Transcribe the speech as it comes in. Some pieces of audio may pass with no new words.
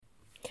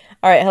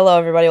All right, hello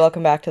everybody.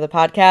 Welcome back to the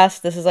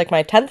podcast. This is like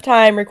my 10th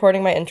time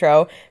recording my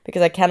intro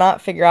because I cannot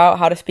figure out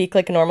how to speak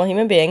like a normal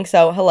human being.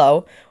 So,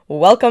 hello.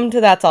 Welcome to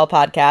That's All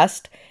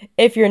Podcast.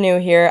 If you're new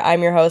here,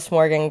 I'm your host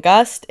Morgan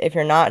Gust. If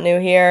you're not new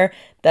here,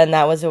 then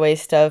that was a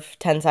waste of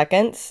 10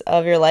 seconds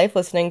of your life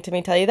listening to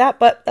me tell you that,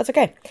 but that's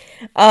okay.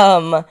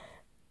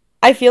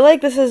 I feel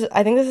like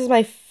I think this is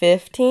my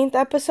 15th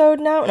episode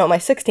now. No, my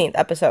 16th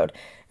episode.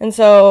 And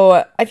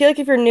so I feel like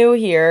if you're new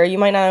here, you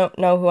might not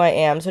know who I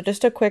am. So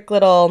just a quick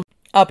little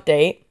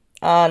update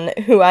on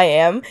who I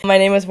am. My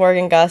name is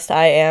Morgan Gust.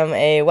 I am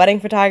a wedding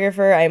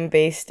photographer. I'm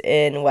based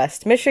in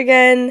West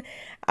Michigan.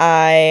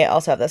 I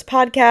also have this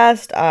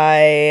podcast.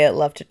 I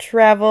love to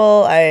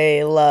travel.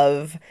 I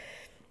love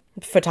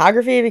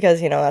photography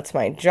because, that's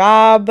my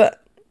job.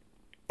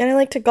 And I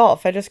like to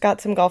golf. I just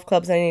got some golf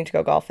clubs and I need to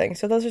go golfing.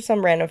 So those are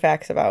some random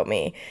facts about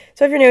me.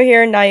 So if you're new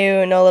here, now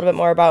you know a little bit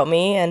more about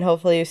me and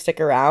hopefully you stick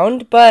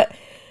around. But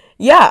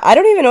yeah, I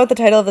don't even know what the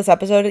title of this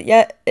episode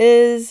yet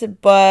is,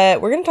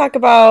 but we're going to talk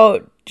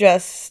about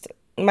just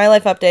my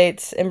life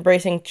updates,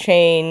 embracing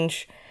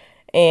change,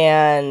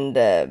 and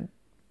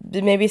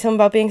maybe some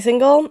about being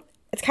single.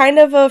 It's kind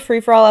of a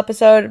free-for-all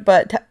episode,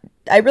 but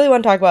I really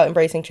want to talk about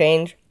embracing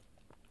change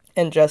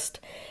and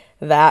just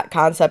that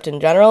concept in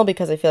general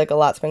because I feel like a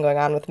lot's been going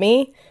on with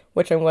me,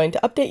 which I'm going to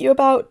update you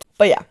about.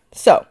 But yeah,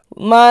 so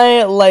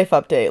my life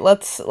update.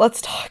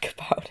 Let's talk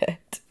about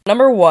it.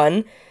 Number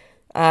one,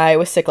 I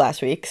was sick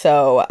last week,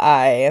 so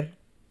I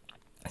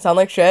sound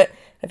like shit.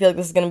 I feel like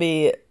this is going to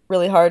be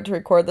really hard to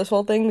record this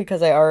whole thing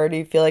because I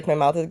already feel like my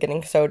mouth is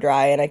getting so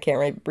dry and I can't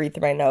really breathe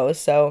through my nose.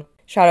 So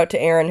shout out to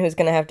Erin, who's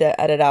going to have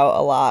to edit out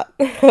a lot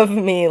of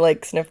me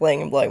like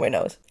sniffling and blowing my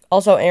nose.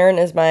 Also, Erin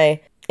is my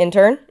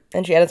intern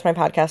and she edits my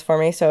podcast for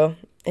me, so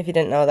if you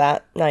didn't know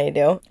that, now you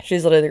do.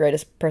 She's literally the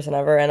greatest person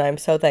ever, and I'm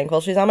so thankful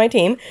she's on my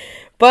team.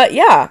 But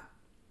yeah,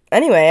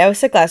 anyway, I was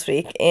sick last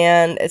week,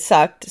 and it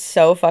sucked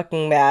so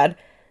fucking bad.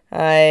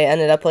 I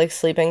ended up,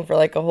 sleeping for,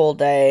 a whole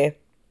day.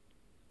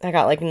 I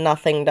got,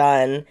 nothing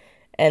done,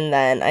 and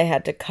then I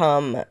had to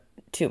come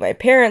to my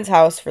parents'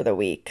 house for the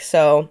week.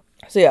 So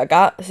yeah, I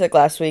got sick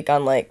last week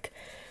on,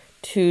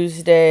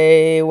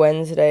 Tuesday,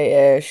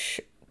 Wednesday-ish,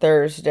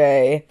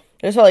 Thursday.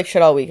 I just felt like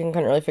shit all week and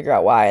couldn't really figure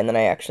out why, and then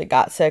I actually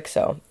got sick,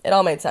 so it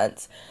all made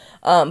sense.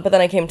 But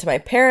then I came to my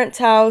parents'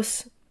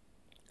 house,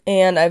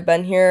 and I've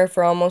been here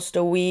for almost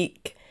a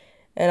week,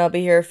 and I'll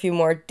be here a few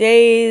more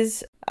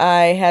days.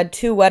 I had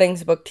 2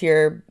 weddings booked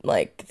here,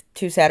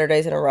 2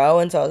 Saturdays in a row,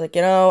 and so I was like,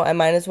 I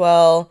might as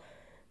well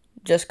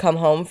just come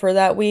home for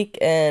that week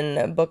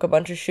and book a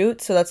bunch of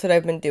shoots, so that's what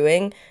I've been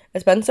doing.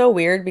 It's been so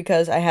weird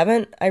because I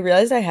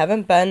realized I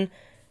haven't been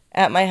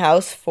at my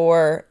house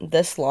for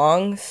this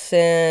long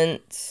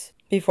since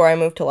before I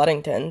moved to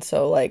Ludington,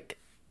 so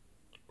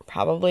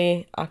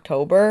probably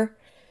October,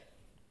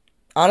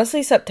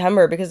 honestly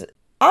September, because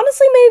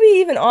honestly maybe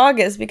even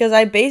August, because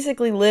I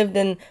basically lived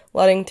in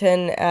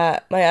Ludington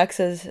at my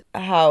ex's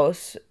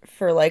house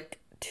for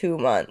 2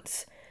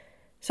 months.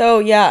 So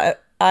yeah,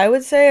 I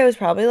would say it was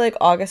probably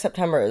August,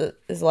 September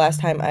is the last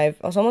time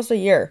it's almost a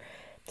year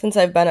since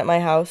I've been at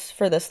my house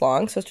for this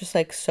long, so it's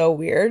just so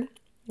weird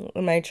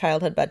in my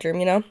childhood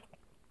bedroom,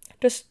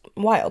 just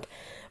wild.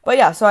 But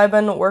yeah, so I've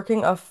been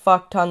working a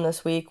fuck ton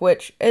this week,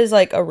 which is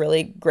a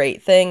really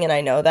great thing, and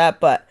I know that,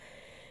 but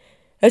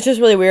it's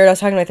just really weird. I was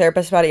talking to my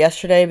therapist about it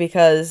yesterday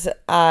because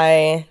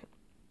I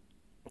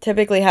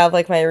typically have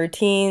my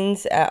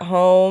routines at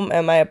home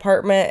and my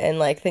apartment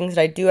and things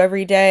that I do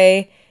every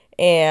day,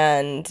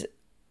 and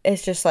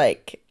it's just I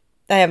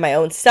have my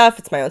own stuff,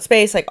 it's my own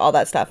space, all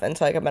that stuff, and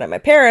so I've been at my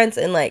parents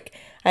and I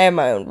have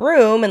my own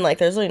room, and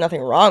there's really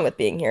nothing wrong with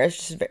being here.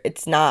 It's just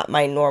it's not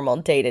my normal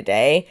day to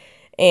day.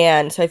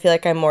 And so I feel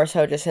I'm more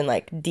so just in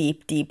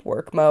deep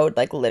work mode,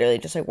 literally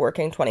just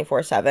working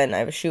 24/7. I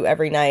have a shoot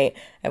every night.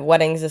 I have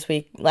weddings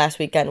last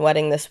weekend,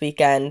 wedding this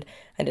weekend.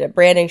 I did a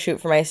branding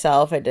shoot for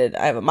myself. I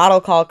have a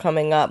model call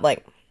coming up,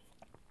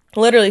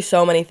 literally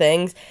so many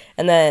things.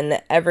 And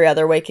then every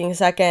other waking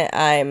second,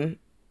 I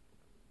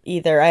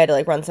had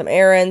to run some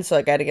errands, so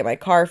I had to get my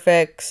car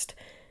fixed,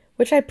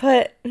 which I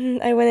went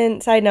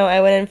in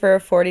for a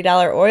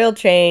 $40 oil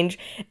change,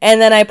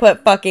 and then I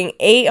put fucking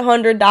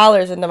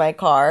 $800 into my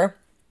car.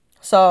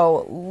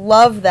 So,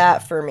 love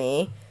that for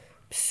me.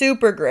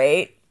 Super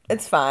great.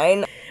 It's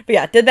fine. But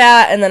yeah, did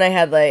that, and then I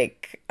had,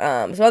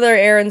 some other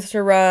errands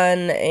to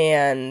run,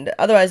 and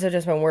otherwise I've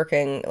just been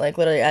working,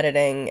 literally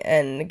editing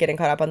and getting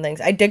caught up on things.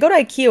 I did go to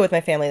IKEA with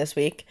my family this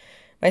week.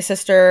 My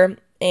sister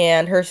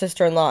and her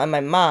sister-in-law and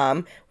my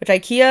mom, which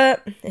IKEA,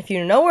 if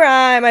you know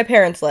where my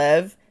parents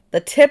live,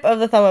 the tip of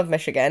the thumb of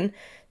Michigan,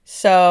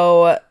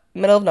 so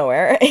middle of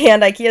nowhere,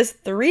 and IKEA's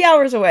 3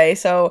 hours away,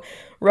 so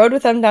rode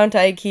with them down to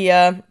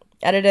IKEA,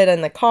 edited in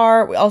the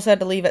car. We also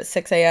had to leave at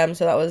 6 a.m.,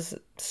 so that was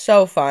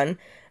so fun.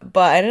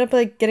 But I ended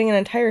up getting an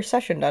entire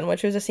session done,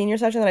 which was a senior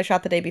session that I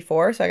shot the day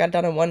before, so I got it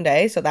done in one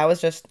day, so that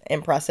was just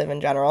impressive in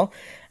general.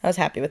 I was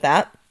happy with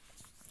that.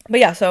 But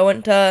yeah, so I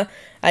went to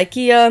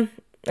IKEA,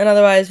 and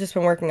otherwise just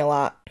been working a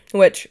lot,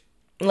 which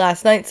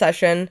last night's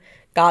session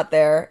got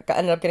there,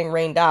 ended up getting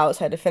rained out,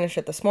 so I had to finish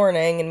it this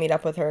morning and meet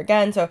up with her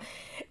again. So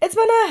it's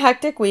been a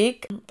hectic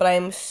week, but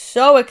I'm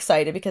so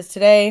excited because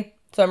today,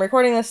 so I'm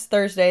recording this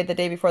Thursday, the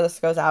day before this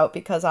goes out,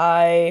 because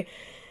I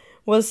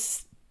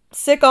was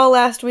sick all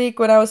last week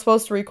when I was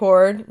supposed to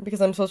record,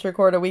 because I'm supposed to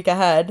record a week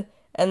ahead.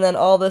 And then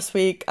all this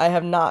week, I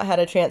have not had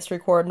a chance to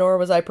record, nor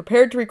was I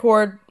prepared to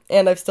record,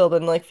 and I've still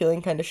been, like,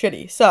 feeling kind of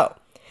shitty. So,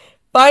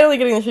 finally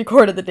getting this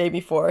recorded the day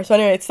before. So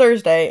anyway, it's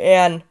Thursday,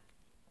 and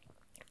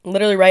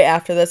literally right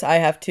after this, I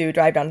have to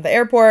drive down to the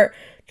airport,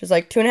 which is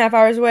like 2.5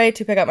 hours away,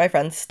 to pick up my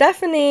friend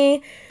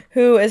Stephanie,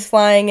 who is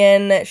flying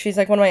in. She's,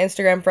 like, one of my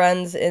Instagram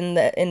friends in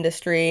the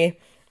industry,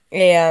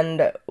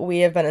 and we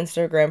have been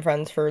Instagram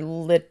friends for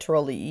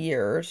literally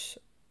years.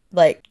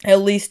 Like, at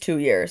least 2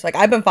 years. Like,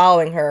 I've been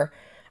following her,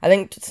 I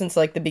think, since,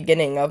 like, the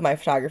beginning of my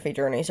photography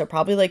journey, so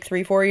probably, like,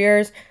 3-4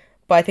 years,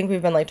 but I think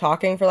we've been, like,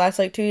 talking for the last,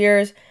 like, 2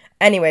 years.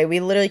 Anyway, we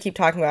literally keep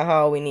talking about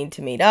how we need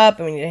to meet up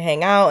and we need to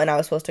hang out, and I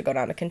was supposed to go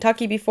down to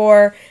Kentucky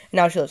before, and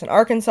now she lives in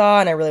Arkansas,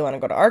 and I really want to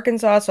go to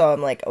Arkansas, so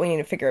I'm like, we need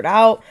to figure it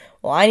out.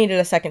 Well, I needed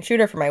a second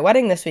shooter for my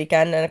wedding this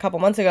weekend, and a couple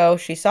months ago,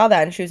 she saw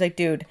that, and she was like,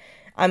 dude,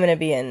 I'm going to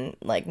be in,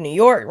 like, New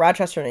York,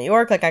 Rochester, New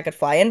York, like, I could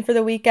fly in for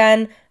the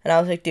weekend, and I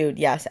was like, dude,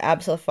 yes,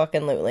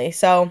 absolutely.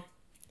 So,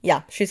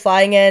 yeah, she's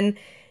flying in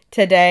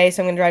today,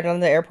 so I'm going to drive down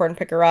to the airport and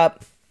pick her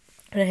up.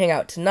 I'm going to hang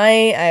out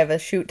tonight. I have a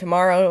shoot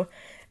tomorrow,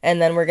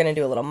 and then we're going to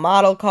do a little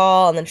model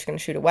call, and then she's going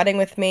to shoot a wedding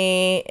with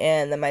me,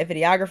 and then my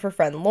videographer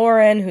friend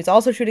Lauren, who's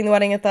also shooting the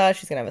wedding with us,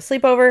 she's going to have a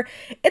sleepover.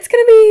 It's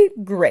going to be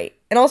great.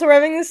 And also we're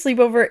having a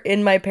sleepover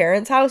in my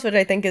parents' house, which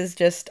I think is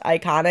just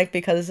iconic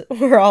because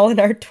we're all in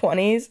our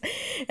 20s,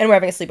 and we're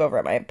having a sleepover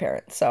at my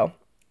parents'. So,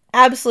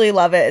 absolutely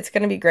love it. It's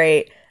going to be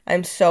great.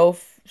 I'm so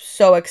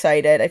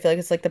excited. I feel like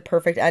it's like the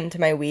perfect end to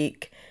my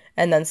week.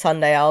 And then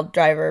Sunday, I'll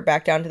drive her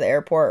back down to the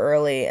airport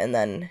early and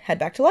then head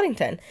back to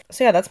Ludington.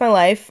 So yeah, that's my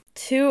life.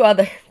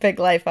 One big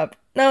life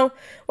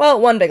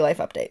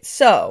update.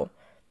 So,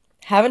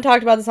 haven't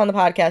talked about this on the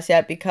podcast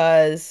yet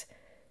because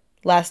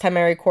last time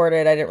I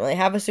recorded, I didn't really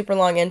have a super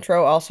long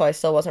intro. Also, I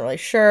still wasn't really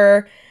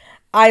sure.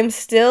 I'm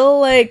still,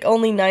 like,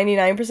 only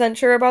 99%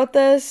 sure about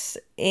this.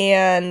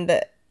 And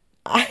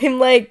I've been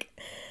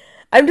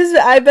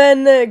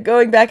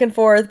going back and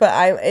forth,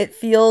 but it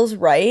feels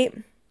right.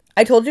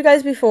 I told you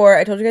guys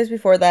before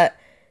that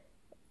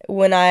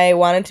when I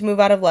wanted to move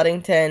out of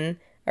Ludington,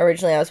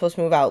 originally I was supposed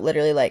to move out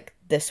literally like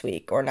this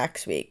week or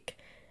next week,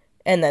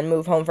 and then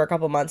move home for a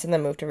couple months and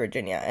then move to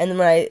Virginia. And then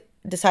when I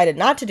decided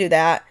not to do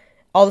that,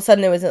 all of a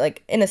sudden it was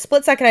like in a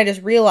split second I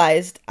just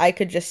realized I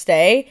could just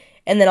stay,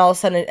 and then all of a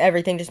sudden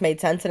everything just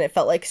made sense and it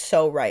felt like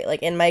so right.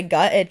 Like in my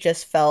gut, it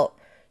just felt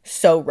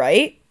so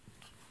right.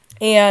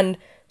 And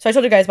so I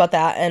told you guys about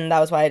that, and that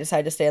was why I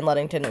decided to stay in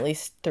Ludington at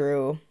least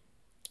through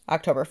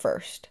October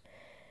 1st.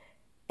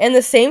 And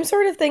the same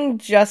sort of thing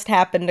just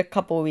happened a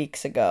couple 2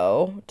 weeks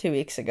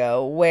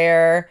ago,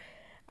 where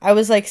I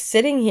was, like,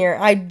 sitting here.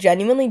 I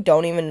genuinely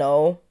don't even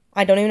know.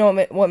 I don't even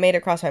know what made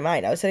it cross my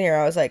mind. I was sitting here,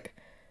 I was like,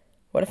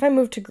 what if I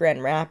moved to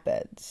Grand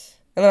Rapids?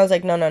 And then I was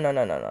like,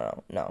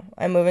 no.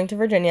 I'm moving to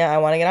Virginia. I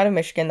want to get out of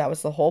Michigan. That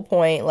was the whole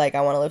point. Like,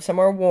 I want to live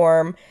somewhere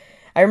warm.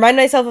 I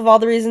reminded myself of all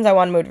the reasons I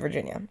want to move to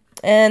Virginia.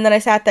 And then I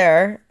sat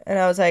there, and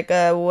I was like,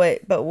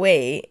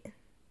 wait,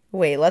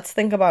 let's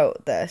think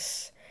about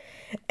this.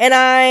 And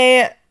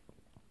I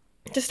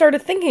just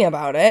started thinking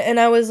about it, and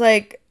I was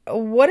like,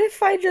 what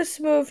if I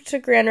just moved to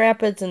Grand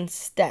Rapids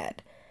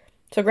instead?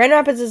 So Grand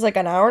Rapids is like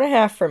an hour and a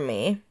half from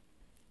me.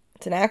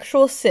 It's an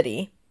actual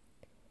city.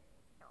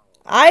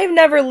 I've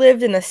never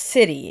lived in a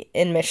city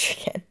in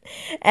Michigan.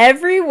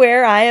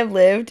 Everywhere I have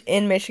lived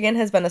in Michigan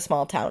has been a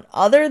small town.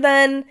 Other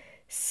than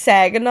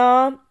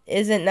Saginaw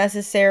isn't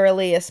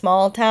necessarily a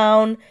small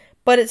town,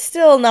 but it's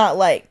still not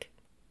like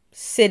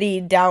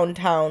city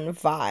downtown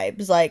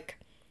vibes. Like,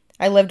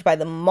 I lived by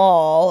the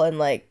mall, and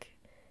like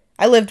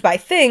I lived by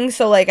things,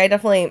 so like I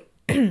definitely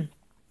it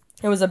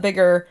was the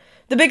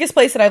biggest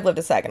place that I've lived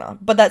is Saginaw,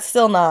 but that's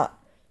still not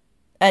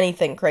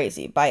anything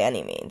crazy by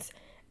any means.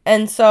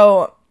 And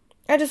so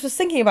I just was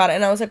thinking about it,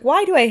 and I was like,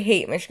 why do I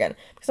hate Michigan?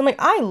 Because I'm like,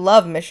 I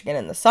love Michigan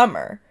in the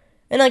summer.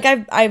 And like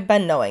I've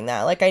been knowing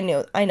that. Like I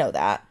know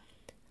that.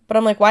 But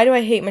I'm like, why do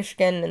I hate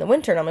Michigan in the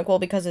winter? And I'm like, well,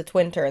 because it's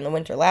winter and the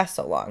winter lasts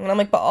so long. And I'm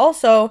like, but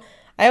also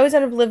I always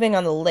end up living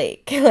on the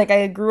lake. Like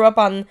I grew up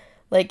on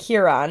Lake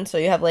Huron, so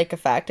you have lake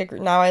effect.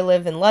 Now I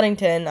live in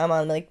Ludington. I'm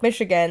on Lake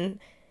Michigan.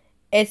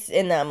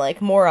 I'm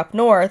like more up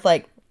north.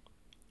 Like,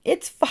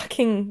 it's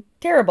fucking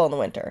terrible in the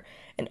winter.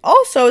 And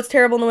also, it's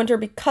terrible in the winter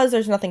because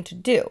there's nothing to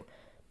do.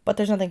 But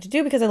there's nothing to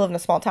do because I live in a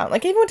small town.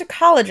 Like, I even went to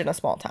college in a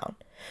small town.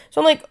 So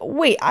I'm like,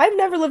 wait, I've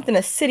never lived in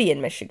a city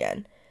in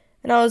Michigan.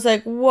 And I was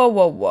like,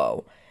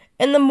 whoa.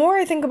 And the more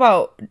I think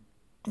about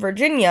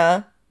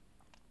Virginia,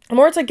 the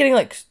more it's like getting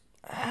like,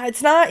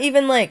 it's not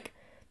even like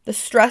the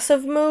stress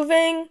of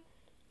moving.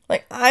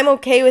 Like, I'm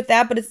okay with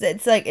that, but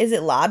it's like, is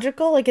it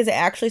logical? Like, is it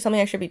actually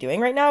something I should be doing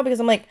right now? Because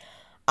I'm like,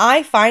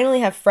 I finally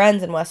have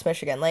friends in West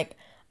Michigan. Like,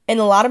 and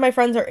a lot of my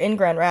friends are in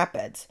Grand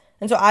Rapids.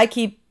 And so I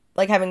keep,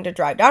 like, having to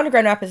drive down to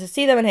Grand Rapids to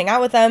see them and hang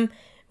out with them,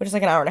 which is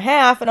like an hour and a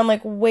half. And I'm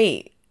like,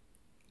 wait,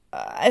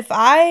 I've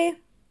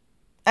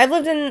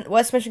lived in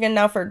West Michigan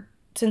now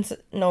since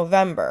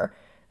November.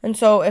 And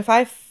so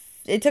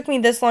it took me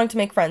this long to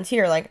make friends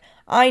here. Like,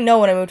 I know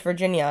when I moved to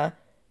Virginia,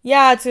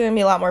 yeah, it's going to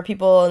be a lot more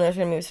people and there's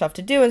going to be stuff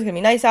to do. It's going to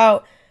be nice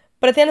out.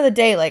 But at the end of the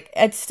day, like,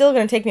 it's still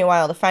going to take me a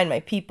while to find my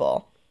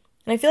people.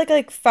 And I feel like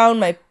I found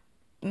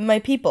my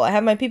people. I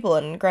have my people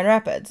in Grand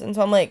Rapids. And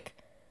so I'm like,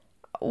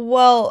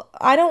 well,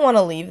 I don't want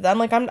to leave them.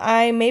 Like,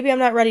 maybe I'm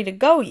not ready to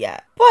go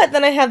yet. But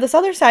then I have this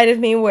other side of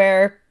me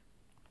where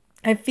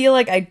I feel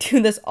like I do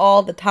this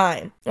all the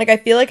time. Like, I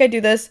feel like I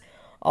do this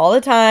all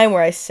the time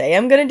where I say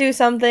I'm gonna do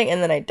something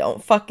and then I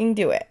don't fucking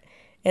do it.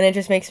 And it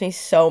just makes me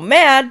so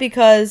mad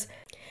because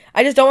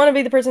I just don't want to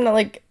be the person that,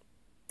 like,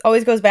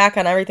 always goes back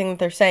on everything that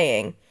they're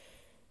saying.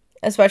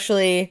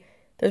 Especially,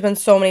 there's been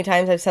so many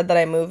times I've said that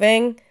I'm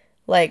moving.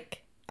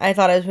 Like, I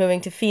thought I was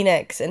moving to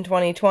Phoenix in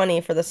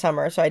 2020 for the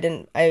summer, so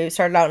I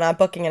started out not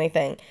booking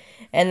anything.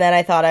 And then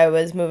I thought I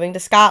was moving to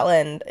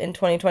Scotland in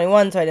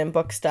 2021, so I didn't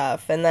book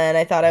stuff. And then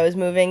I thought I was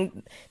moving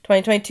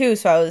 2022,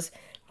 so I was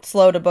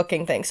slow to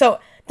booking things. So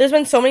there's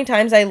been so many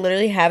times I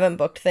literally haven't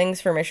booked things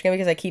for Michigan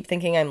because I keep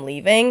thinking I'm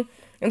leaving.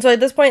 And so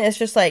at this point, it's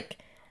just like,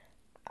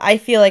 I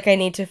feel like I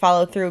need to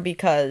follow through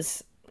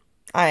because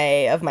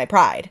of my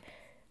pride.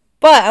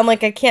 But I'm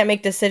like, I can't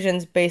make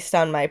decisions based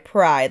on my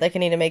pride. Like, I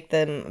need to make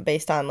them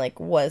based on, like,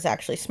 what is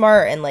actually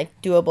smart and,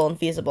 like, doable and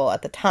feasible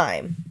at the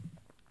time.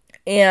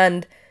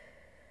 And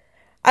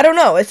I don't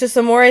know. It's just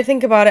the more I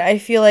think about it, I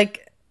feel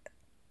like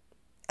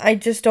I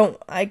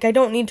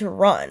don't need to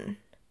run.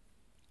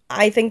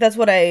 I think that's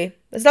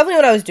definitely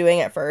what I was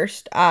doing at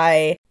first.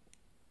 After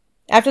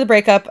the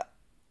breakup,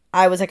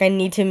 I was like, I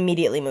need to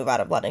immediately move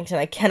out of Ludington.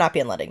 I cannot be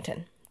in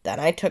Ludington. Then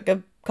I took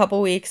a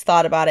couple weeks,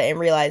 thought about it, and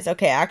realized,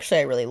 okay, actually,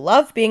 I really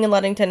love being in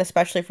Ludington,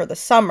 especially for the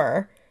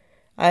summer.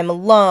 I'm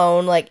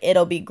alone, like,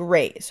 it'll be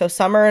great. So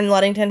summer in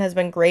Ludington has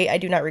been great. I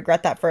do not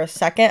regret that for a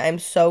second. I'm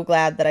so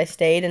glad that I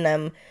stayed, and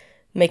I'm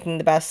making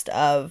the best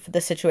of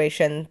the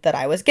situation that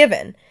I was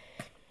given.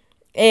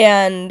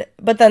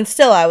 But then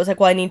still, I was like,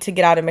 well, I need to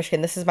get out of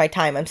Michigan. This is my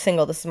time. I'm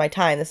single. This is my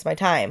time. This is my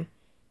time.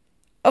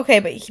 Okay,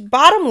 but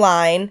bottom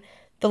line,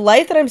 the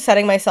life that I'm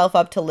setting myself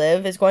up to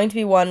live is going to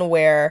be one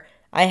where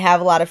I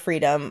have a lot of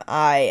freedom.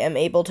 I am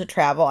able to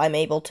travel. I'm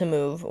able to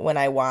move when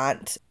I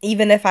want.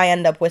 Even if I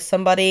end up with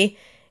somebody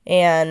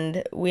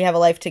and we have a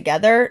life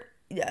together,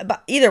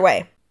 but either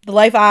way, the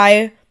life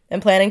I am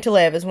planning to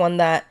live is one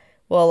that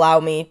will allow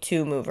me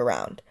to move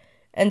around.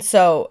 And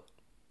so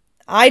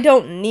I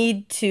don't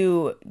need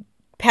to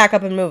pack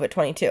up and move at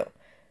 22.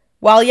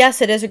 While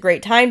yes, it is a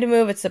great time to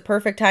move, it's the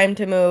perfect time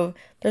to move,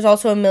 there's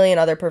also a million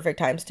other perfect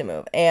times to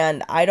move.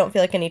 And I don't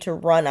feel like I need to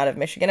run out of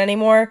Michigan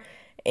anymore.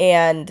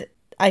 And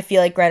I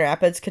feel like Grand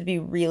Rapids could be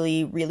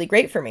really, really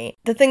great for me.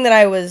 The thing that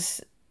I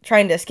was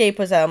trying to escape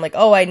was that I'm like,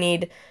 oh, I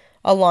need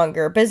a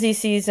longer busy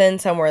season,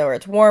 somewhere where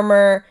it's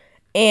warmer.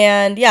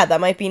 And yeah,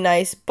 that might be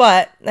nice,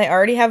 but I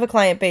already have a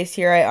client base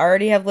here. I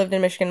already have lived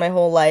in Michigan my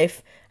whole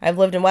life. I've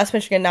lived in West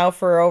Michigan now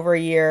for over a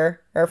year,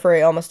 or for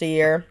almost a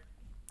year.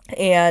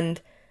 And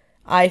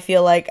I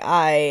feel like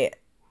I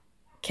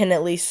can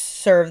at least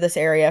serve this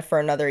area for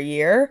another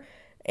year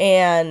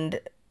and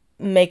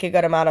make a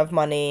good amount of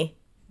money,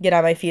 get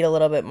on my feet a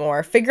little bit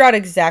more, figure out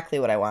exactly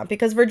what I want.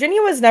 Because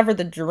Virginia was never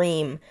the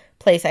dream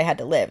place I had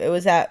to live. It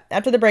was that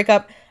after the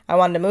breakup, I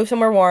wanted to move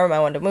somewhere warm, I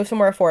wanted to move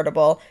somewhere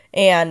affordable,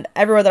 and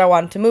everywhere that I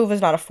wanted to move was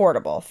not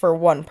affordable for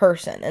one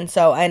person. And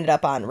so I ended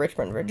up on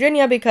Richmond,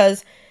 Virginia,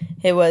 because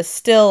it was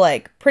still,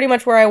 like, pretty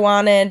much where I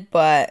wanted,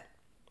 but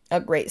a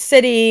great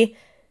city.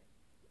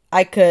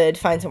 I could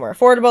find somewhere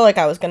affordable, like,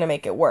 I was going to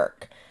make it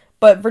work.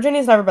 But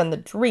Virginia's never been the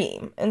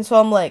dream. And so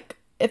I'm like,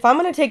 if I'm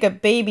going to take a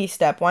baby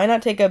step, why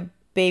not take a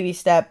baby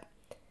step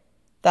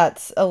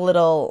that's a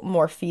little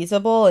more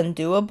feasible and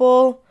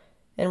doable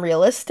and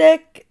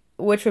realistic,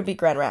 which would be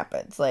Grand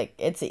Rapids. Like,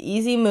 it's an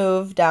easy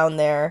move down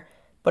there,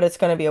 but it's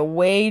going to be a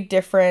way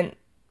different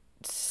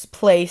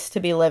place to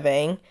be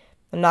living.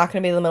 I'm not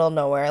going to be in the middle of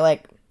nowhere.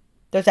 Like,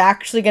 there's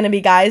actually going to be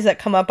guys that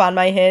come up on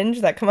my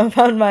Hinge, that come up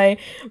on my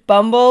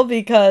Bumble,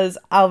 because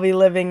I'll be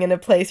living in a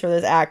place where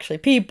there's actually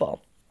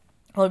people.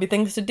 There'll be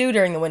things to do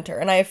during the winter.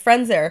 And I have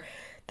friends there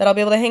that I'll be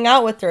able to hang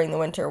out with during the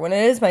winter when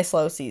it is my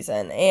slow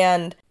season.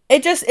 And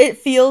it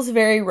feels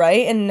very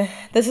right. And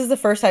this is the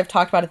first I've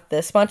talked about it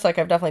this much. Like,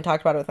 I've definitely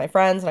talked about it with my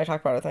friends, and I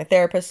talked about it with my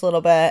therapist a little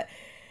bit.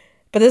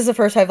 But this is the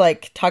first I've,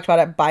 like, talked about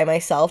it by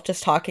myself,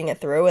 just talking it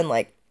through. And,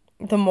 like,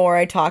 the more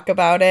I talk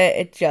about it,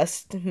 it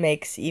just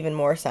makes even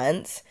more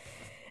sense.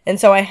 And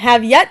so I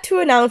have yet to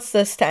announce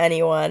this to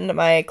anyone.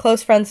 My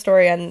close friend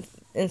story on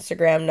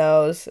Instagram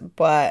knows,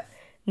 but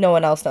no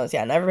one else knows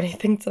yet. And everybody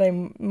thinks that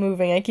I'm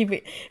moving.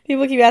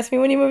 People keep asking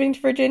me, when are you moving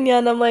to Virginia?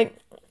 And I'm like,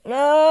 I'm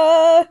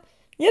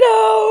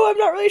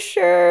not really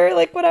sure,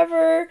 like,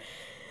 whatever,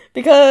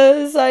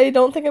 because I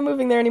don't think I'm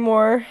moving there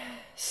anymore.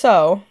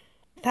 So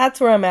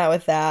that's where I'm at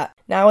with that.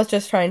 Now it's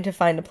just trying to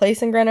find a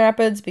place in Grand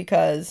Rapids,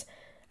 because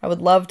I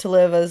would love to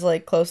live as,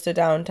 like, close to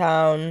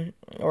downtown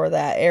or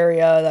that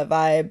area, that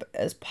vibe,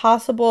 as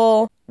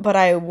possible. But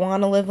I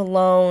want to live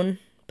alone,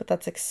 but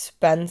that's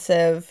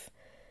expensive.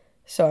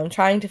 So I'm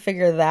trying to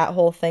figure that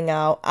whole thing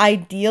out.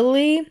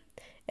 Ideally,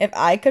 if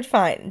I could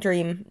find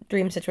dream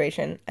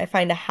situation, I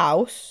find a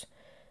house,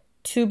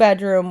 2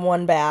 bedroom,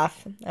 1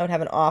 bath. I would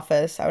have an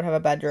office. I would have a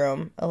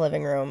bedroom, a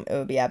living room. It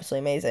would be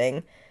absolutely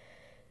amazing.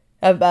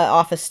 A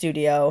office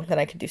studio, then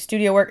I could do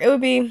studio work. It would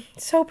be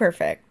so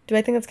perfect. Do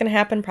I think that's going to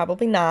happen?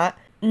 Probably not.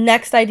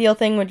 Next ideal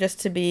thing would just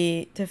to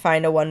be to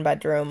find a 1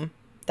 bedroom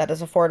that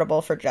is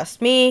affordable for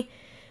just me.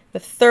 The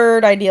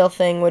third ideal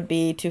thing would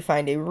be to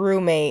find a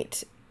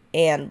roommate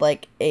and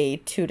like a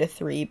 2 to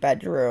 3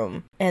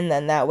 bedroom. And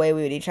then that way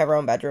we would each have our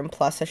own bedroom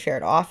plus a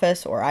shared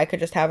office, or I could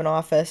just have an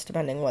office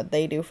depending what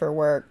they do for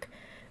work.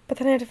 But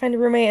then I have to find a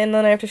roommate, and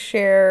then I have to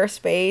share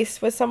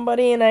space with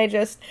somebody, and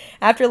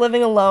after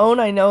living alone,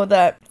 I know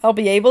that I'll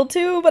be able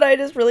to, but I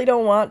just really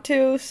don't want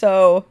to,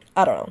 so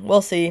I don't know.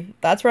 We'll see.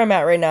 That's where I'm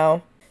at right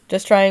now.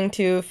 Just trying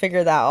to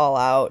figure that all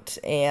out,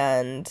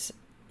 and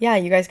yeah,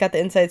 you guys got the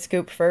inside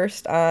scoop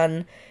first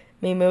on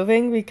me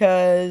moving,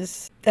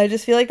 because I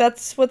just feel like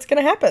that's what's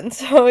gonna happen,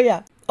 so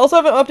yeah. Also,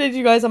 I haven't updated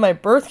you guys on my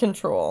birth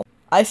control.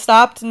 I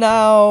stopped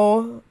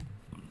now,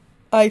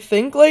 I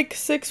think like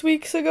 6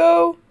 weeks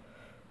ago.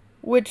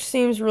 Which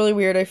seems really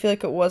weird. I feel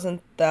like it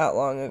wasn't that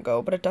long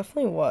ago, but it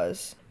definitely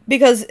was.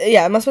 Because,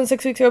 yeah, it must have been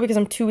 6 weeks ago because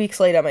I'm 2 weeks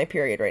late on my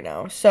period right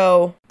now.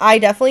 So, I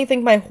definitely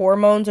think my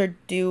hormones are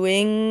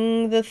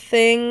doing the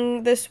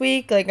thing this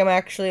week. Like, I'm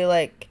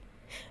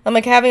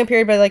having a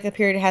period, but, like, the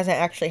period hasn't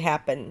actually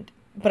happened.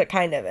 But it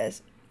kind of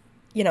is.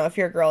 You know, if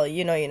you're a girl,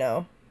 you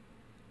know.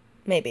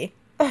 Maybe.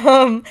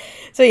 So,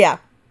 yeah.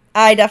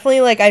 I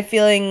definitely, I'm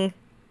feeling...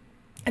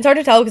 It's hard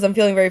to tell because I'm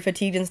feeling very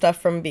fatigued and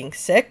stuff from being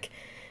sick.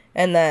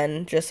 And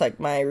then just,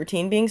 my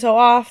routine being so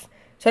off.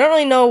 So I don't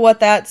really know what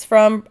that's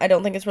from. I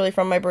don't think it's really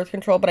from my birth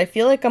control, but I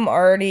feel like I'm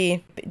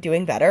already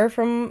doing better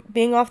from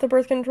being off the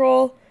birth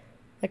control.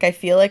 I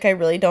feel like I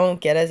really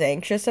don't get as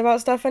anxious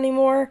about stuff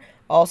anymore.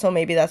 Also,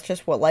 maybe that's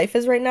just what life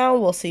is right now.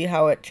 We'll see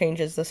how it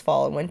changes this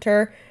fall and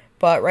winter.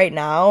 But right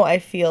now, I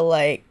feel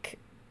like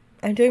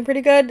I'm doing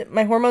pretty good.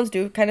 My hormones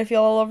do kind of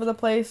feel all over the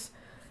place,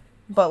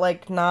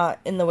 but, not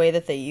in the way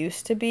that they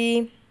used to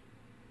be.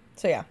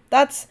 So, yeah,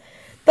 that's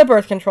the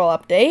birth control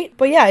update.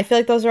 But yeah, I feel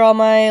like those are all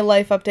my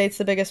life updates.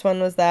 The biggest one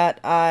was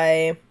that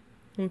I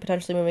am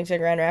potentially moving to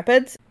Grand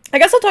Rapids. I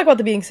guess I'll talk about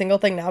the being single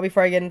thing now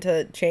before I get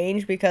into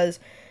change, because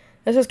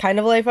this was kind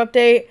of a life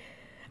update.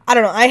 I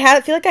don't know. I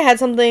feel like I had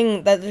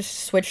something that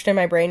just switched in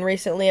my brain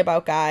recently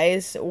about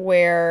guys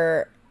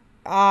where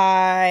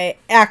I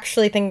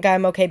actually think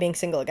I'm okay being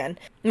single again.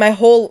 My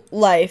whole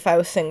life I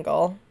was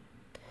single,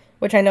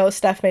 which I know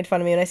Steph made fun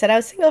of me when I said I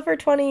was single for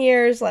 20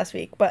 years last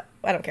week, but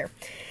I don't care.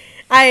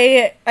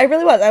 I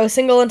really was. I was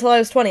single until I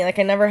was 20. I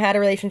never had a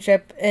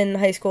relationship in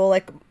high school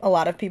like a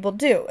lot of people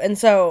do. And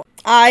so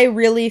I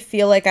really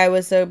feel like I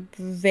was a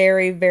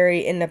very,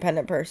 very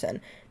independent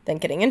person. Then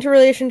getting into a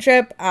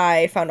relationship,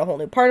 I found a whole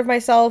new part of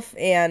myself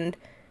and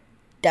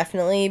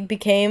definitely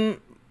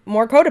became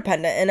more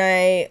codependent. And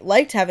I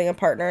liked having a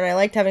partner and I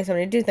liked having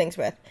somebody to do things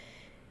with.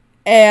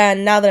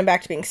 And now that I'm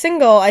back to being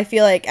single, I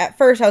feel like at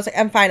first I was like,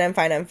 I'm fine.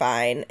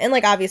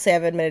 And obviously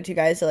I've admitted to you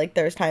guys that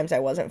there's times I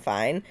wasn't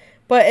fine.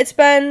 But it's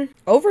been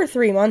over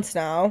 3 months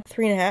now.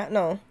 3.5,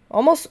 no.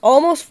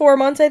 Almost 4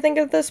 months, I think,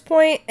 at this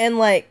point. And,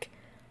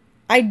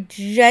 I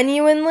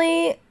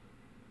genuinely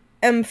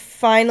am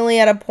finally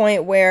at a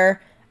point where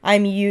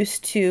I'm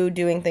used to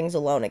doing things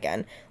alone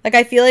again.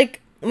 I feel like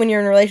when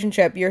you're in a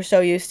relationship, you're so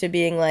used to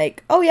being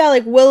oh, yeah,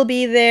 we'll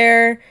be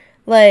there.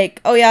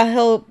 Oh,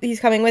 yeah, he's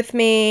coming with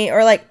me.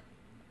 Or,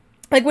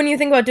 when you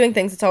think about doing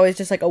things, it's always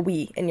just, a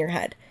we in your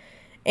head.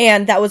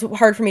 And that was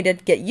hard for me to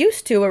get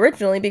used to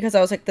originally because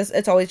I was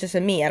it's always just a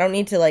me. I don't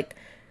need to,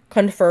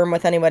 confirm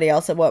with anybody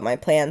else of what my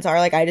plans are.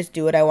 I just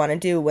do what I want to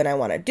do when I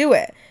want to do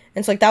it.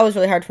 And so, that was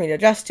really hard for me to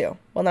adjust to.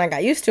 Well, then I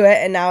got used to it,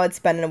 and now it's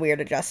been a weird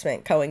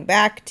adjustment going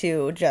back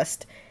to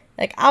just,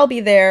 I'll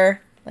be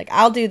there.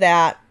 I'll do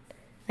that.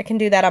 I can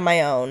do that on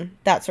my own.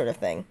 That sort of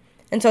thing.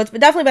 And so it's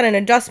definitely been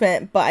an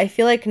adjustment, but I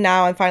feel like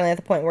now I'm finally at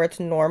the point where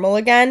it's normal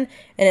again,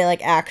 and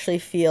it, actually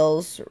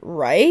feels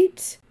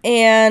right.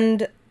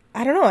 And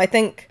I don't know, I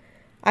think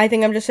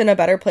I'm just in a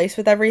better place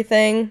with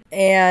everything,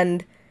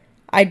 and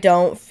I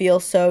don't feel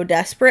so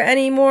desperate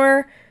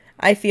anymore.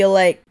 I feel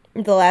like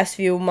the last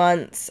few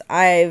months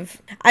I've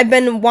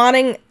been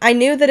wanting, I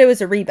knew that it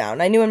was a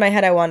rebound. I knew in my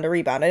head I wanted a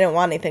rebound. I didn't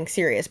want anything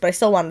serious, but I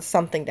still wanted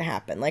something to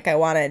happen. I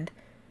wanted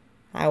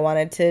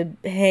to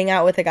hang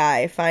out with a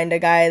guy, find a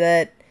guy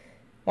that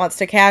wants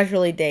to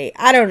casually date.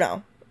 I don't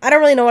know. I don't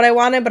really know what I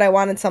wanted, but I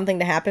wanted something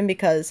to happen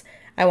because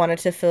I wanted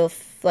to fill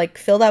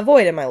that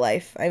void in my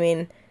life. I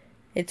mean,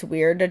 it's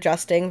weird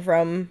adjusting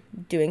from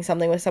doing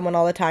something with someone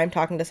all the time,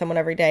 talking to someone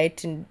every day,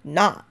 to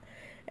not.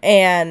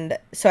 And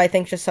so I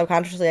think just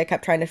subconsciously I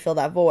kept trying to fill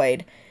that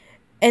void.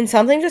 And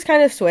something just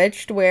kind of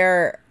switched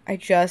where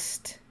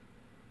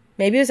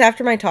maybe it was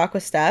after my talk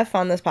with Steph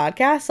on this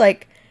podcast,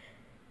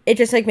 it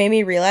just made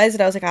me realize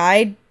that I was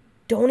I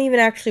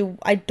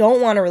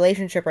don't want a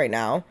relationship right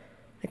now.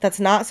 That's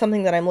not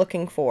something that I'm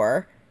looking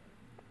for.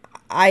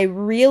 I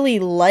really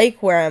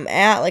like where I'm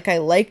at. I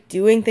like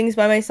doing things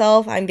by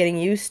myself. I'm getting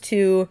used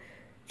to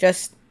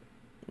just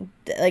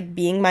like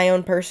being my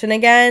own person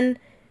again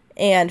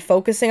and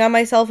focusing on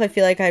myself. I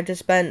feel like I've just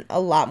spent a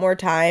lot more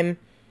time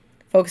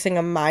focusing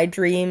on my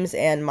dreams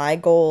and my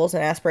goals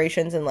and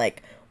aspirations and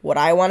like what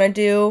I want to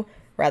do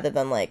rather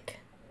than like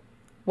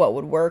what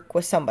would work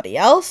with somebody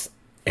else.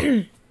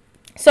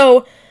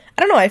 So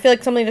I don't know, I feel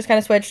like something just kind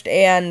of switched,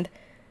 and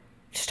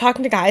just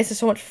talking to guys is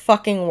so much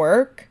fucking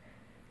work.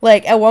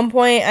 Like at one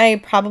point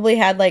I probably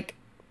had like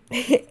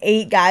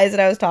 8 guys that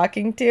I was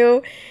talking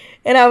to,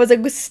 and I was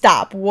like,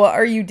 stop, what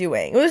are you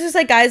doing? It was just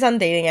like guys on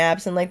dating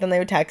apps, and like then they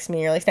would text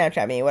me or like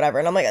Snapchat me, whatever,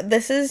 and I'm like,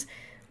 this is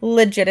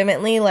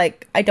legitimately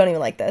like, I don't even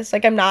like this.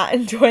 Like I'm not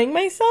enjoying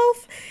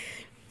myself.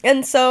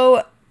 And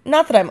so,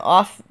 not that I'm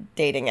off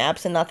dating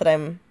apps and not that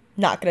I'm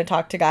not going to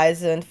talk to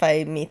guys if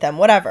I meet them,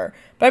 whatever.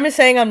 But I'm just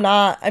saying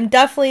I'm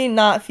definitely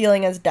not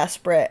feeling as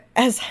desperate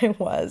as I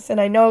was.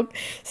 And I know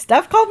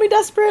Steph called me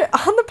desperate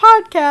on the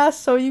podcast,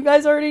 so you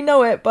guys already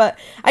know it. But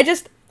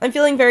I'm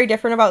feeling very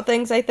different about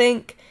things, I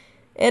think.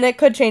 And it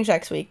could change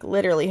next week.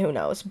 Literally, who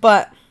knows?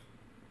 But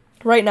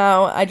right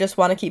now, I just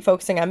want to keep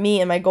focusing on me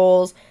and my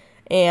goals.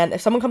 And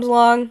if someone comes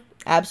along,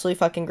 absolutely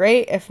fucking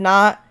great. If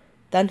not,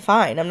 then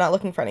fine. I'm not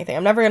looking for anything.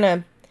 I'm never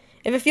gonna...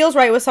 If it feels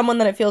right with someone,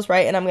 then it feels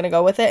right, and I'm gonna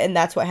go with it. And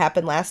that's what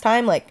happened last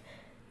time. Like,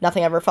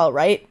 nothing ever felt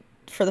right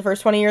for the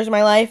first 20 years of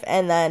my life,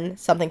 and then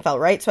something felt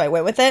right, so I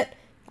went with it.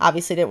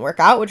 Obviously didn't work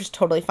out, which is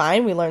totally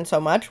fine. We learned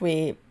so much.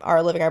 We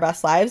are living our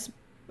best lives.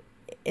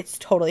 It's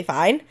totally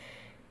fine.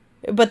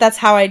 But that's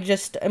how I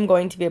just am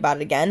going to be about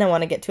it again. I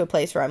want to get to a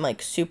place where I'm,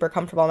 like, super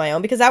comfortable on my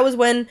own, because that was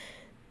when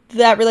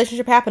that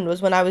relationship happened,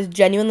 was when I was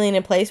genuinely in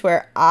a place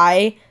where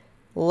I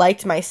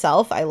liked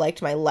myself, I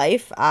liked my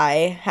life,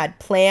 I had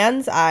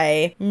plans,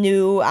 I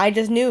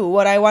just knew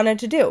what I wanted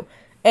to do.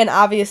 And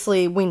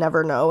obviously, we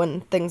never know,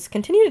 and things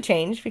continue to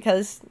change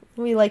because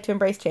we like to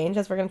embrace change,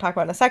 as we're going to talk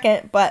about in a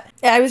second. But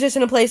I was just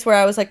in a place where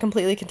I was, like,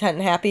 completely content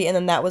and happy, and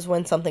then that was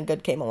when something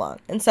good came along.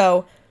 And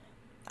so,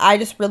 I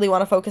just really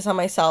want to focus on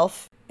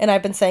myself, and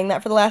I've been saying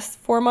that for the last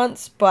 4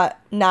 months, but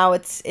now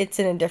it's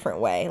in a different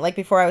way. Like,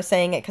 before I was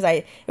saying it because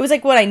it was,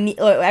 like, what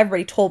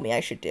everybody told me I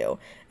should do,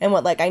 and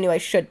what, like, I knew I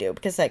should do,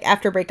 because, like,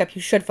 after a breakup,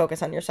 you should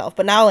focus on yourself.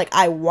 But now, like,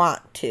 I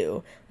want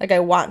to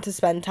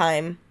spend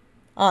time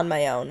on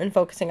my own and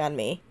focusing on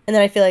me. And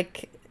then I feel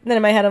like, then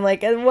in my head I'm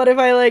like, what if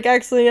I like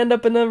actually end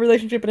up in a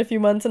relationship in a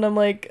few months? And I'm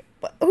like,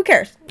 who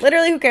cares?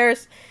 Literally, who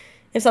cares?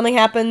 If something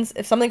happens,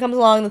 if something comes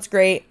along that's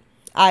great,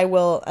 I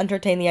will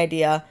entertain the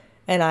idea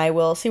and I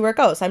will see where it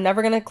goes. I'm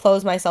never going to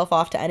close myself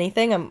off to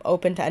anything. I'm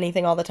open to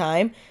anything all the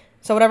time.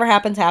 So whatever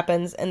happens,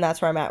 happens. And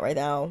that's where I'm at right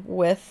now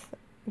with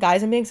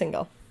guys and being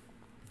single.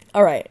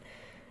 All right.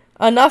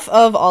 Enough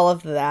of all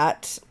of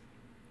that.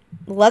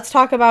 Let's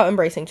talk about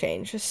embracing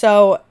change.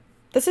 So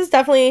this is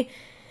definitely,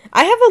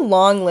 I have a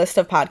long list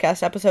of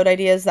podcast episode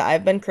ideas that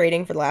I've been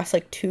creating for the last,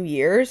 like, 2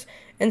 years.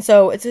 And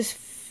so it's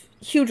this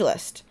huge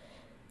list.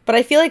 But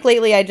I feel like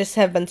lately I just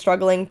have been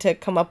struggling to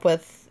come up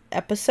with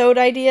episode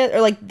ideas, or,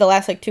 like, the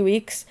last, like, 2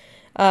 weeks.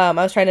 I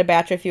was trying to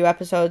batch a few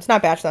episodes,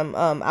 not batch them,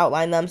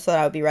 outline them so that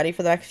I would be ready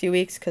for the next few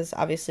weeks, because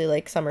obviously,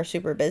 like, summer's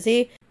super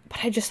busy.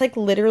 But I just, like,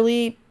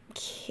 literally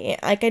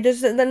can't, like,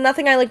 there's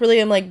nothing I, like, really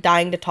am, like,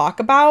 dying to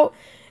talk about.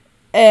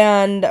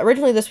 And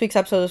originally this week's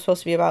episode was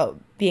supposed to be about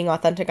being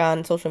authentic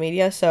on social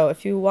media, so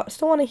if you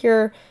still want to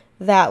hear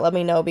that, let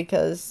me know,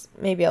 because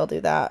maybe I'll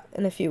do that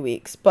in a few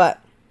weeks. But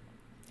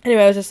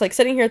anyway, I was just, like,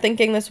 sitting here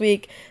thinking this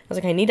week, I was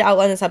like, I need to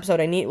outline this episode,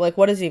 like,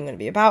 what is it even going to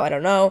be about? I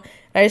don't know.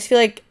 And I just feel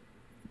like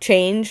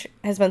change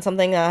has been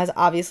something that has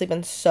obviously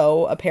been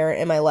so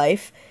apparent in my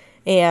life,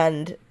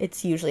 and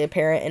it's usually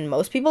apparent in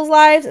most people's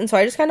lives, and so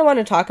I just kind of want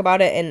to talk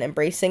about it and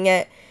embracing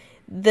it.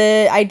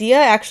 The idea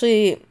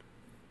actually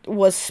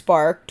was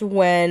sparked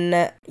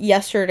when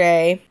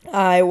yesterday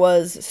I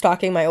was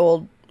stalking my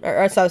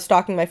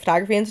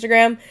photography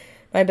Instagram,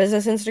 my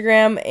business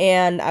Instagram,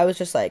 and I was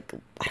just like,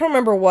 I don't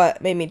remember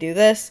what made me do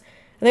this.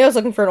 I think I was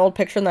looking for an old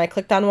picture, and then I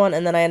clicked on one,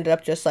 and then I ended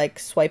up just, like,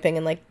 swiping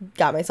and, like,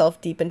 got myself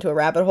deep into a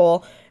rabbit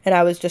hole, and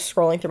I was just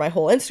scrolling through my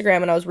whole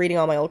Instagram, and I was reading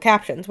all my old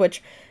captions,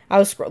 which I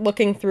was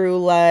looking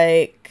through,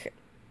 like,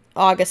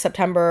 August,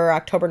 September,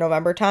 October,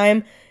 November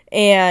time,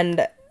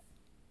 and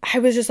I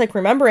was just, like,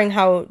 remembering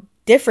how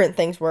different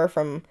things were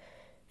from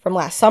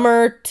last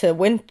summer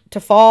to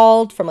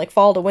fall, from, like,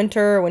 fall to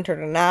winter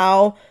to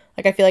now.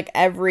 Like, I feel like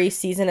every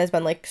season has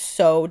been, like,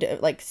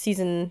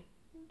 season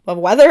of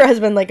weather has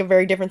been, like, a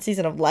very different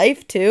season of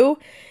life too.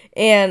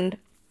 And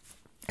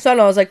so I don't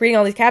know, I was, like, reading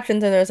all these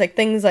captions, and there was, like,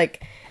 things,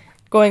 like,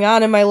 going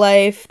on in my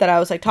life that I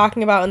was, like,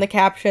 talking about in the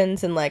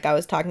captions, and, like, I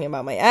was talking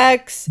about my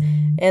ex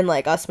and,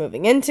 like, us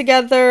moving in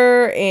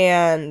together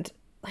and,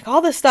 like,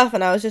 all this stuff,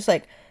 and I was just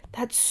like,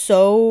 that's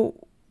so,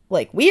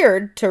 like,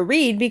 weird to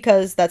read,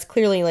 because that's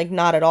clearly, like,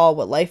 not at all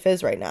what life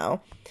is right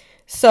now.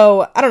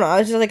 So I don't know, I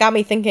was just, like, got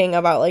me thinking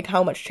about, like,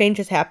 how much change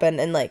has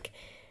happened, and, like,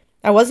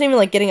 I wasn't even,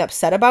 like, getting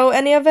upset about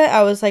any of it.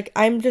 I was like,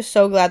 I'm just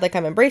so glad, like,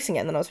 I'm embracing it.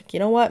 And then I was like, you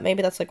know what,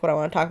 maybe that's, like, what I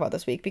want to talk about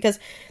this week, because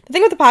the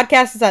thing with the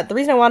podcast is that the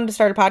reason I wanted to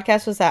start a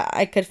podcast was that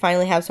I could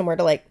finally have somewhere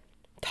to, like,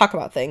 talk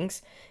about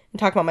things and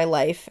talk about my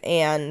life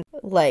and,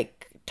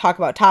 like, talk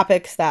about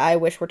topics that I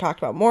wish were talked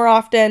about more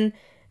often,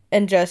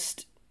 and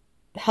just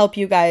help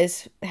you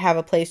guys have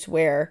a place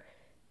where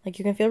like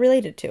you can feel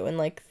related to and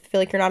like feel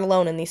like you're not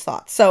alone in these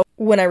thoughts. So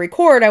when I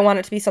record, I want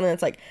it to be something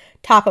that's like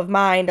top of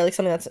mind, or like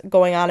something that's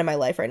going on in my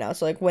life right now.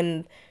 So like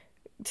when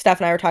Steph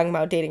and I were talking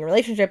about dating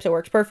relationships, it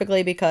works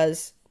perfectly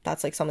because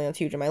that's like something that's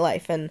huge in my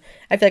life. And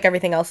I feel like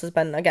everything else has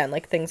been, again,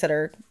 like things that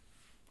are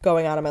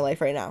going on in my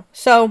life right now.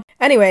 So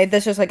anyway,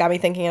 this just like got me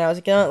thinking, and I was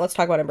like, you know what, let's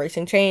talk about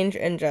embracing change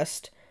and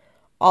just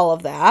all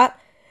of that.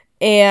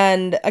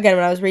 And again,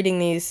 when I was reading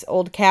these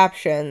old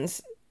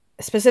captions,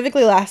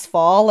 specifically last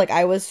fall, like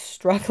I was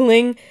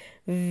struggling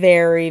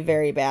very,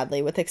 very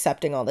badly with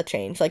accepting all the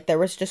change. Like there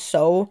was just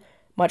so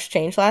much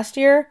change last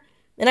year.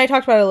 And I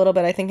talked about it a little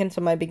bit, I think, in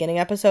some of my beginning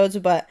episodes,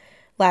 but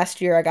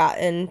last year I got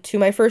into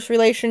my first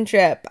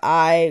relationship.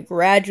 I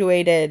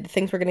graduated.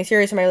 Things were getting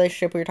serious in my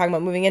relationship. We were talking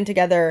about moving in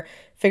together,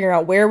 figuring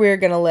out where we were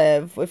going to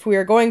live, if we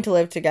were going to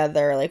live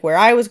together, like where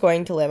I was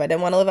going to live. I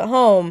didn't want to live at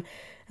home.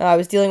 I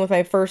was dealing with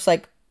my first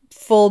like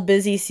full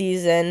busy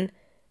season,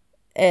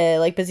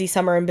 like busy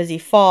summer and busy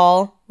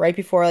fall, right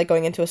before like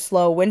going into a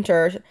slow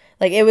winter.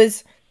 Like there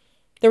was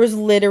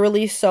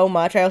literally so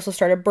much. I also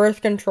started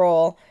birth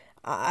control.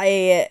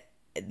 There's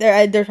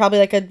probably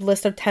like a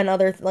list of 10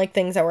 other like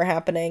things that were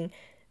happening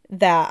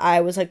that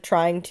I was like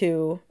trying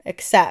to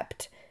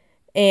accept.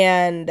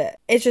 And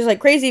it's just like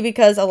crazy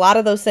because a lot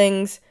of those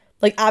things,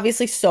 like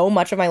obviously so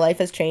much of my life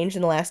has changed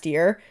in the last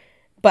year,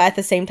 but at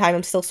the same time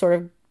I'm still sort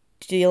of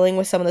dealing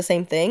with some of the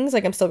same things.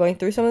 Like I'm still going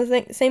through some of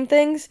the same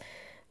things,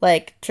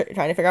 like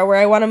trying to figure out where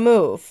I want to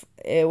move,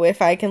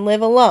 if I can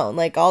live alone,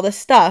 like all this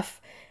stuff.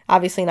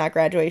 Obviously not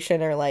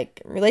graduation or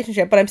like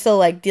relationship, but I'm still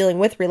like dealing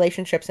with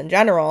relationships in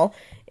general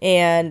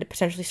and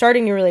potentially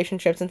starting new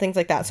relationships and things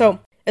like that. So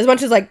as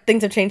much as like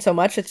things have changed so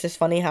much, it's just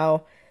funny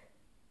how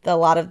a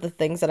lot of the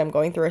things that I'm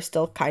going through are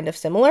still kind of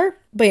similar.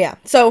 But yeah,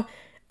 so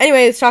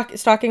anyway,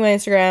 stalking my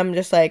Instagram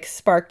just like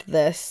sparked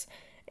this,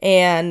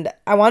 and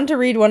I wanted to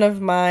read one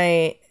of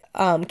my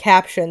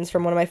captions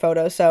from one of my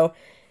photos. So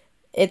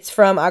it's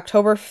from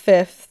October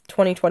 5th,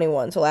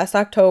 2021. So last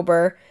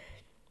October,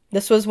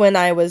 this was when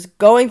I was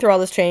going through all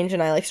this change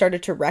and I like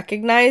started to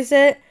recognize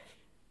it,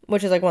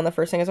 which is like one of the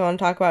first things I want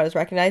to talk about is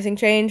recognizing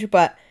change.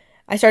 But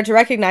I started to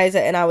recognize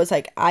it and I was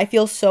like, I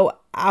feel so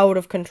out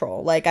of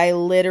control. Like I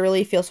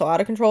literally feel so out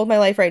of control with my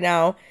life right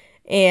now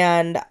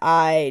and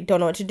I don't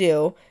know what to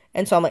do.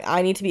 And so I'm like,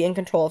 I need to be in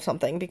control of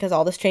something because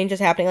all this change is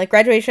happening. Like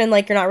graduation,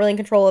 like you're not really in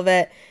control of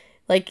it.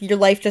 Like your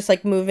life just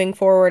like moving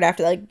forward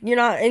after, like you're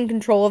not in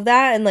control of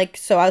that. And like,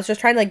 so I was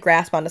just trying to like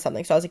grasp onto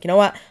something. So I was like, you know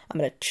what? I'm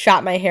going to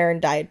chop my hair and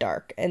dye it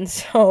dark. And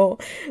so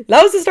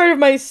that was the start of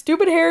my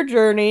stupid hair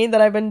journey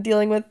that I've been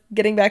dealing with,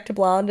 getting back to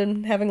blonde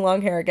and having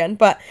long hair again.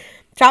 But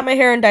chopped my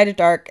hair and dyed it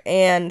dark.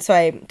 And so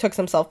I took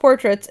some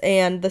self-portraits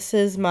and this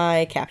is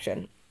my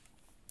caption.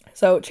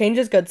 So change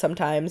is good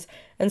sometimes.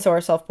 And so are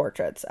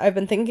self-portraits. I've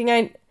been thinking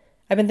I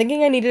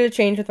needed a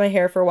change with my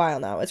hair for a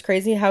while now. It's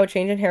crazy how a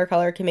change in hair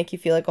color can make you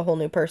feel like a whole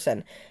new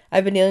person.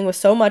 I've been dealing with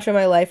so much in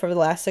my life over the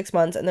last 6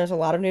 months, and there's a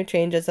lot of new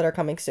changes that are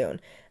coming soon.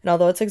 And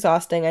although it's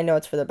exhausting, I know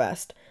it's for the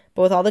best.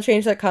 But with all the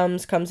change that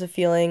comes a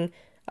feeling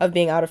of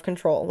being out of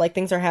control, like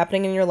things are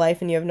happening in your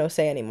life and you have no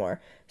say anymore.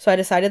 So I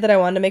decided that I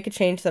wanted to make a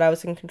change that I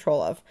was in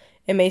control of.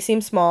 It may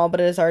seem small, but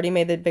it has already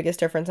made the biggest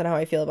difference in how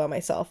I feel about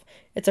myself.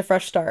 It's a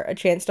fresh start, a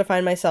chance to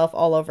find myself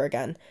all over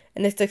again.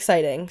 And it's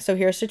exciting, so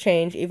here's to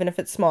change. Even if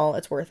it's small,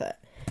 it's worth it.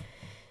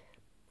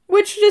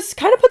 Which just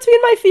kind of puts me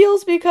in my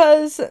feels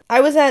because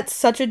I was at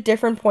such a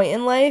different point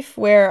in life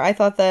where I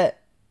thought that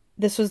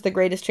this was the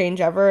greatest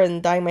change ever,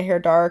 and dyeing my hair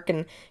dark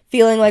and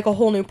feeling like a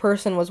whole new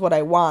person was what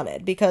I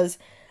wanted because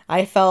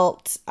I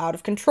felt out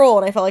of control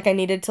and I felt like I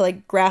needed to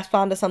like grasp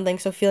onto something.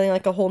 So feeling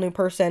like a whole new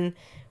person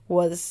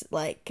was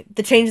like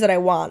the change that I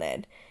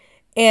wanted.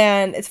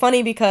 And it's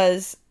funny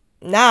because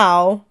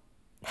now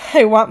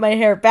I want my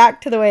hair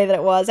back to the way that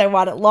it was. I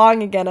want it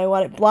long again. I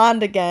want it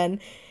blonde again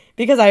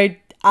because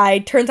I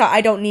turns out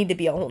I don't need to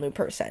be a whole new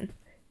person.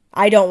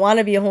 I don't want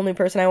to be a whole new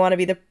person. I want to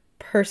be the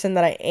person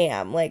that I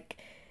am. Like,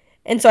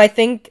 and so I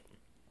think,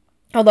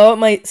 although it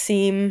might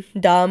seem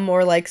dumb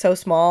or like so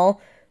small,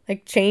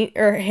 like change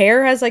or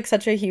hair has like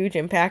such a huge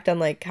impact on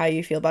like how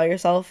you feel about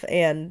yourself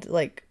and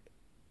like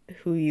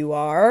who you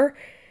are.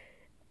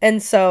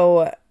 And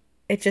so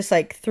it just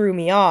like threw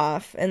me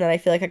off. And then I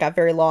feel like I got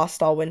very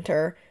lost all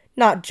winter,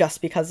 not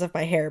just because of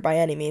my hair by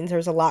any means. There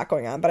was a lot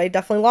going on, but I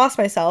definitely lost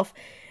myself.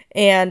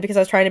 And because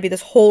I was trying to be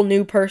this whole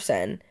new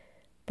person.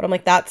 But I'm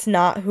like, that's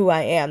not who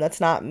I am. That's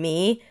not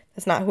me.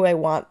 That's not who I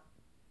want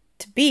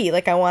to be.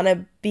 Like, I want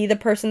to be the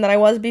person that I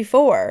was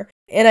before.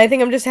 And I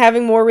think I'm just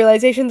having more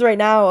realizations right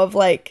now of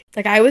like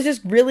I was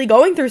just really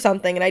going through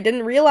something and I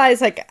didn't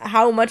realize like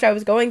how much I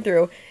was going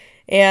through.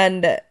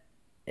 And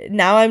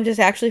now I'm just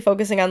actually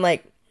focusing on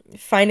like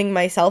finding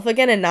myself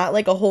again and not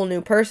like a whole new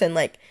person.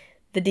 Like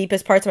the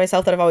deepest parts of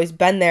myself that have always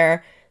been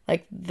there,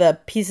 like the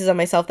pieces of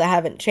myself that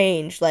haven't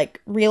changed, like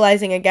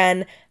realizing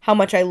again how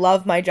much I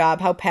love my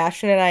job, how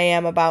passionate I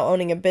am about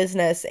owning a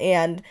business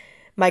and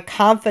my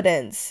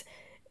confidence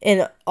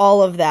in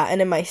all of that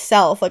and in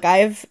myself. Like,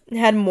 I've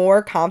had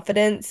more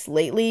confidence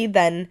lately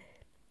than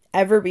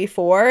ever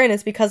before, and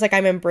it's because like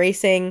I'm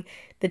embracing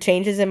the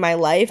changes in my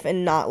life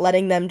and not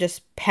letting them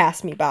just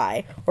pass me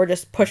by or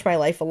just push my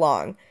life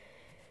along.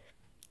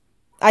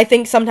 I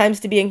think sometimes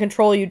to be in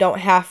control, you don't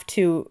have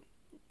to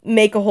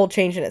make a whole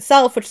change in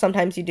itself, which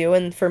sometimes you do.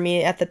 And for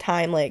me at the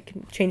time, like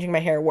changing my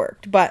hair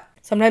worked. But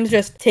sometimes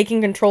just taking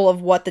control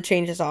of what the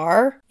changes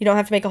are, you don't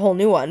have to make a whole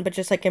new one, but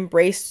just like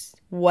embrace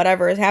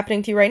whatever is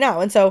happening to you right now.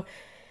 And so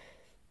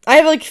I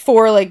have like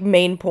 4 like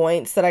main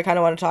points that I kind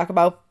of want to talk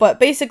about. But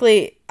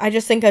basically, I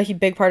just think a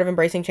big part of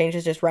embracing change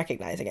is just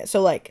recognizing it.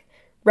 So like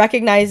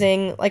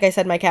recognizing, like I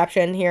said, my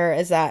caption here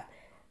is that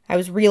I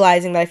was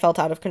realizing that I felt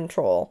out of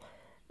control.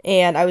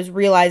 And I was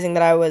realizing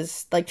that I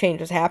was, like,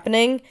 change was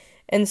happening.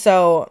 And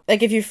so,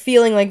 like, if you're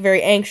feeling, like,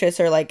 very anxious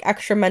or, like,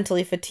 extra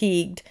mentally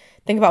fatigued,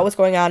 think about what's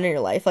going on in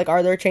your life. Like,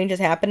 are there changes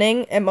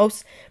happening? And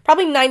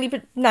probably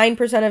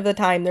 99% of the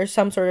time, there's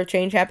some sort of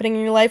change happening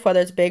in your life,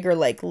 whether it's big or,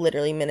 like,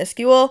 literally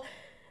minuscule.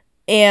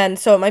 And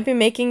so it might be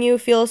making you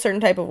feel a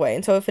certain type of way.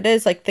 And so if it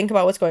is, like, think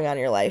about what's going on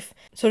in your life.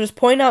 So just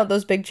point out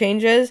those big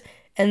changes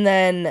and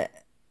then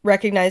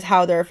recognize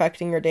how they're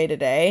affecting your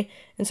day-to-day.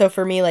 And so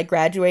for me, like,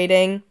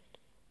 graduating,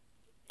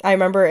 I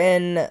remember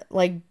in,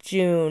 like,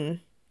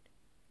 June,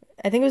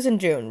 I think it was in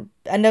June,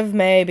 end of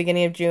May,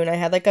 beginning of June, I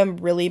had, like, a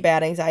really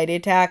bad anxiety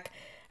attack.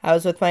 I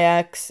was with my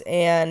ex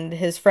and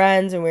his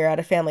friends, and we were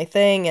at a family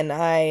thing, and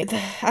I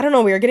don't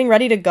know, we were getting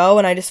ready to go,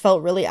 and I just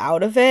felt really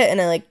out of it,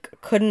 and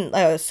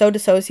I was so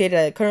dissociated,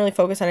 I couldn't really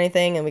focus on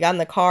anything, and we got in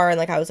the car, and,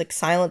 like, I was, like,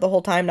 silent the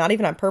whole time, not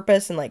even on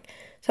purpose, and, like,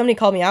 somebody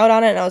called me out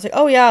on it, and I was like,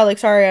 oh, yeah, like,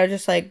 sorry, I was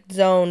just, like,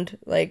 zoned,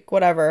 like,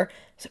 whatever.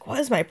 I was like, what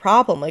is my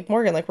problem? Like,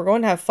 Morgan, like, we're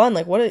going to have fun.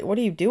 Like, what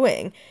are you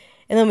doing?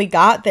 And then we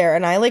got there,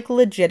 and I, like,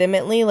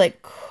 legitimately,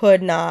 like,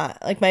 could not.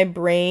 Like, my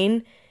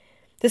brain...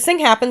 This thing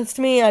happens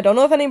to me. I don't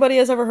know if anybody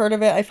has ever heard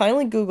of it. I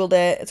finally Googled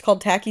it. It's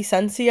called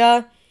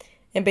tachysensia.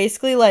 And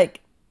basically, like,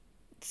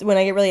 when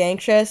I get really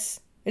anxious...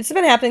 It's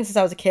been happening since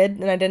I was a kid,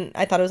 and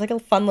I thought it was, like, a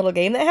fun little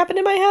game that happened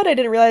in my head. I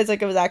didn't realize,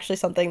 like, it was actually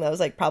something that was,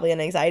 like, probably an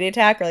anxiety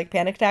attack or, like,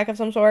 panic attack of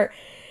some sort.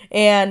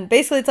 And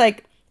basically, it's,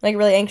 like,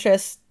 really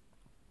anxious...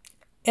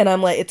 and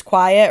I'm like, it's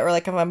quiet, or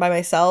like if I'm by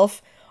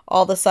myself,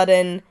 all of a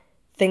sudden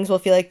things will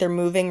feel like they're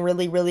moving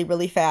really, really,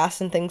 really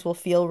fast, and things will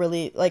feel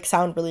really, like,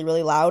 sound really,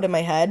 really loud in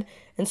my head.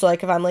 And so,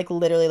 like, if I'm, like,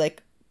 literally,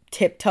 like,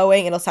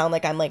 tiptoeing, it'll sound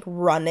like I'm, like,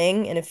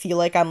 running, and it feel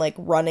like I'm, like,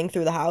 running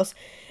through the house.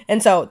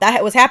 And so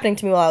that was happening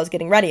to me while I was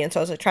getting ready, and so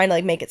I was, like, trying to,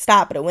 like, make it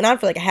stop, but it went on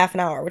for, like, a half an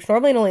hour, which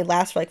normally only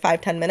lasts for, like,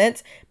 5-10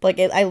 minutes, but,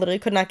 like, I literally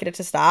could not get it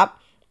to stop.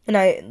 And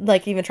I,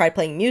 like, even tried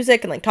playing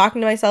music and, like,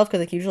 talking to myself, because,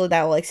 like, usually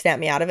that will, like, snap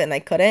me out of it, and I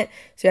couldn't.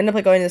 So I ended up,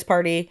 like, going to this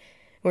party.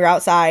 We were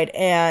outside,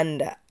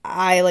 and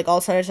I, like, all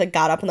of a sudden just, like,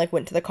 got up and, like,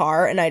 went to the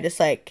car, and I just,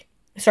 like,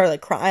 started,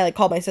 like, crying. I, like,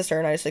 called my sister,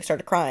 and I just, like,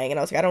 started crying, and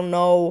I was like, I don't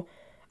know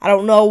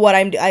what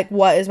I'm doing. Like,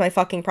 what is my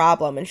fucking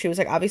problem? And she was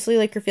like, obviously,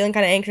 like, you're feeling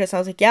kind of anxious. And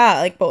I was like, yeah,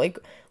 like, but, like,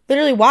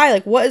 literally, why?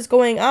 Like, what is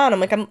going on? I'm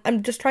like,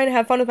 I'm just trying to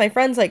have fun with my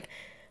friends, like,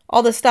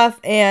 all this stuff.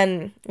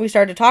 And we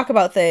started to talk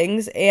about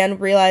things and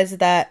realized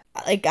that,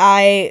 like,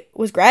 I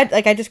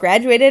just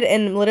graduated,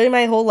 and literally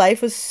my whole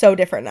life was so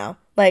different now.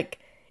 Like,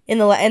 and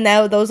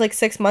now those, like,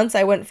 6 months,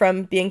 I went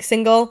from being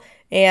single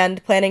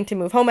and planning to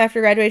move home after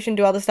graduation,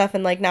 do all this stuff,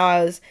 and, like, now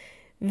I was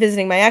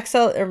visiting my ex,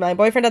 or my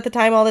boyfriend at the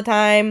time, all the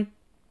time.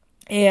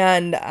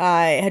 And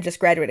I had just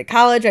graduated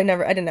college. I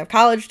didn't have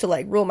college to,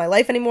 like, rule my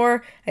life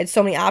anymore. I had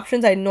so many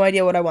options. I had no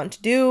idea what I wanted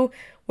to do,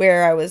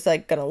 where I was,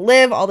 like, gonna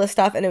live, all this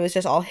stuff, and it was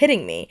just all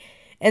hitting me.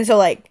 And so,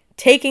 like,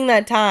 taking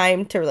that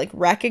time to, like,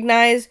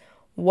 recognize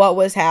what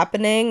was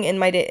happening in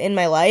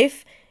my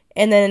life,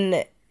 and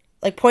then,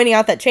 like, pointing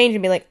out that change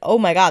and being like, oh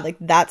my god, like,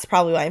 that's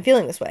probably why I'm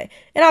feeling this way.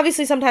 And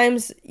obviously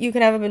sometimes you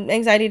can have an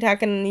anxiety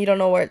attack and you don't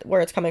know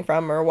where it's coming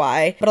from or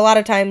why, but a lot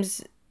of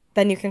times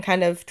then you can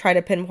kind of try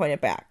to pinpoint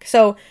it back.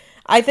 So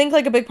I think,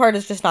 like, a big part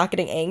is just not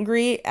getting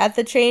angry at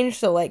the change.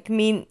 So, like,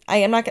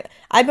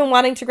 I've been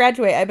wanting to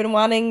graduate. I've been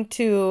wanting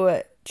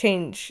to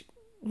change.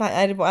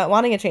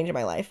 Wanting a change in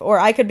my life. Or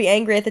I could be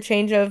angry at the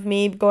change of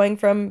me going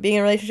from being in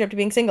a relationship to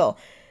being single.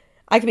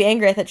 I could be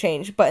angry at that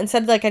change. But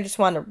instead, like, I just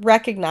want to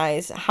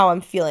recognize how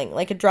I'm feeling.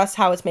 Like, address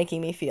how it's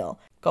making me feel.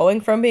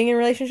 Going from being in a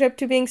relationship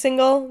to being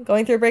single,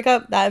 going through a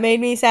breakup, that made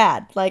me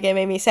sad. Like, it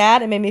made me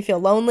sad. It made me feel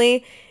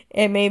lonely.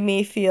 It made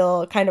me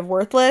feel kind of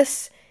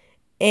worthless.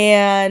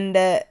 And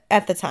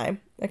at the time,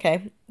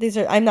 okay,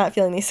 I'm not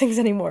feeling these things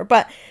anymore,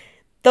 but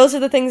those are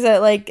the things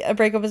that, like, a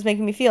breakup is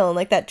making me feel, and,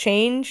 like, that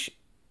change,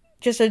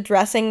 just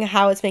addressing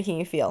how it's making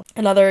you feel.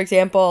 Another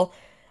example,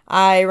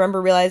 I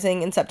remember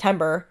realizing in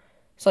September,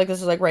 so, like, this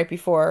was, like, right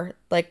before,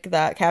 like,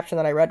 that caption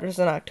that I read was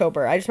in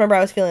October. I just remember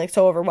I was feeling, like,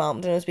 so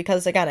overwhelmed, and it was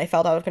because, again, I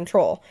felt out of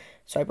control.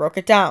 So I broke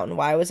it down.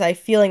 Why was I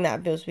feeling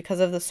that? It was because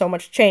of so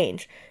much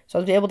change. So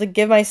I was able to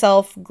give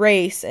myself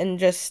grace and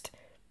just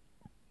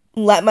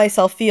let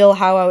myself feel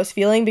how I was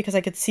feeling, because I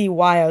could see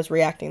why I was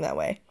reacting that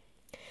way.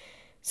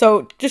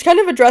 So just kind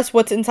of address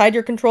what's inside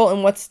your control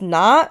and what's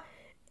not,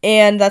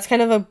 and that's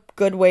kind of a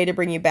good way to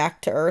bring you back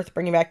to earth,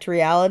 bring you back to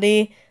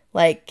reality.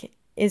 Like,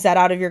 is that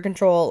out of your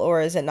control or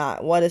is it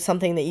not? What is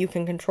something that you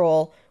can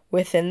control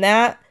within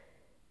that?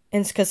 And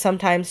it's because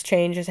sometimes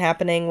change is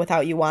happening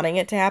without you wanting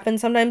it to happen.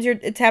 Sometimes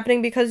it's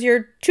happening because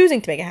you're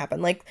choosing to make it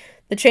happen. Like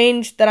the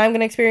change that I'm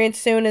going to experience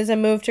soon is a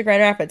move to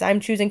Grand Rapids.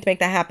 I'm choosing to make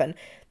that happen.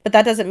 But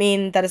that doesn't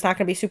mean that it's not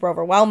going to be super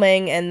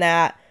overwhelming and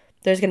that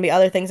there's going to be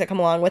other things that come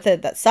along with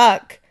it that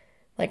suck.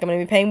 Like I'm going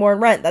to be paying more in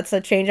rent. That's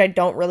a change I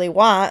don't really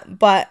want.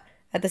 But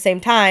at the same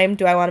time,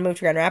 do I want to move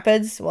to Grand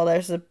Rapids? Well,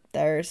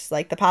 there's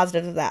like the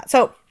positives of that.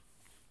 So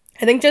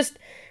I think just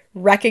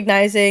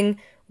recognizing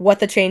what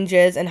the change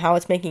is and how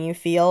it's making you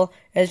feel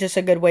is just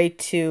a good way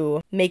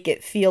to make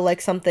it feel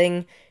like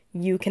something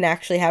you can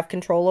actually have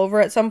control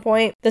over at some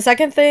point. The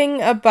second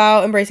thing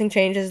about embracing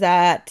change is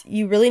that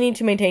you really need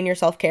to maintain your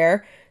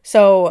self-care.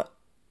 So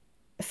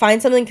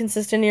find something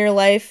consistent in your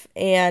life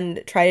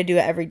and try to do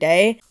it every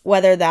day,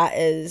 whether that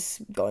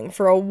is going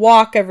for a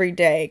walk every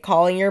day,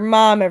 calling your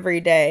mom every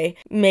day,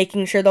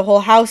 making sure the whole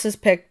house is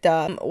picked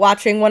up,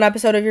 watching one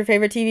episode of your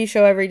favorite TV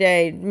show every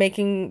day,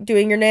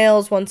 doing your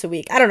nails once a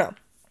week. I don't know.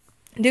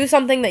 Do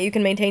something that you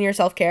can maintain your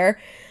self-care.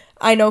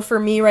 I know for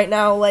me right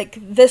now, like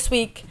this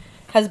week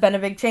has been a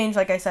big change,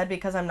 like I said,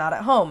 because I'm not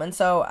at home. And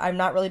so I've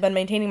not really been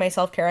maintaining my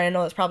self-care. And I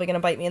know it's probably going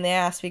to bite me in the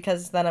ass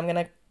because then I'm going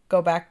to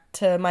go back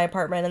to my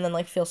apartment and then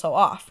like feel so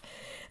off.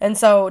 And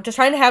so just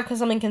trying to have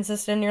something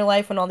consistent in your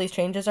life when all these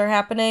changes are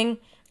happening.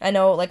 I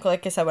know, like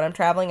I said, when I'm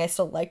traveling, I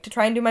still like to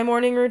try and do my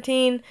morning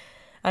routine.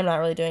 I'm not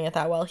really doing it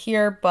that well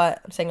here, but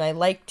I'm saying I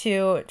like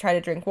to try to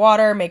drink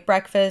water, make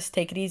breakfast,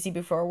 take it easy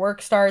before work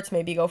starts,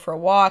 maybe go for a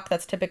walk.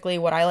 That's typically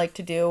what I like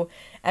to do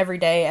every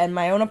day in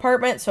my own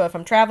apartment. So if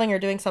I'm traveling or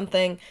doing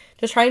something,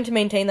 just trying to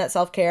maintain that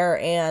self-care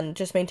and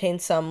just maintain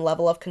some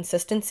level of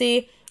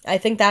consistency. I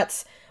think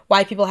that's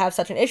why people have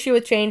such an issue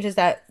with change, is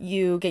that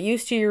you get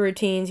used to your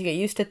routines, you get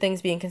used to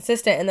things being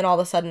consistent, and then all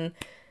of a sudden,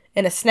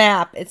 in a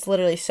snap, it's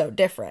literally so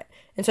different.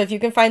 And so if you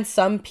can find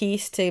some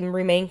piece to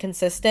remain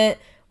consistent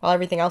while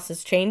everything else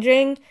is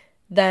changing,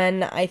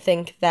 then I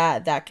think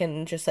that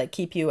can just like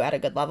keep you at a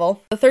good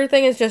level. The third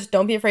thing is just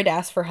don't be afraid to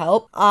ask for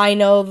help. I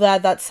know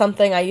that that's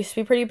something I used to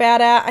be pretty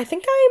bad at. I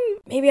think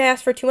maybe I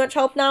ask for too much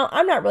help now.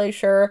 I'm not really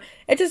sure.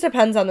 It just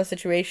depends on the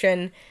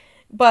situation.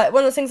 But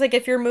one of those things, like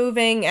if you're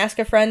moving, ask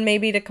a friend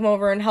maybe to come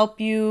over and help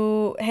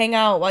you hang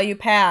out while you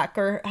pack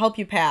or help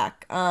you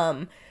pack.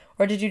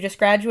 Or did you just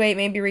graduate?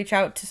 Maybe reach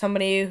out to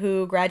somebody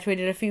who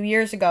graduated a few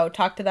years ago.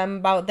 Talk to them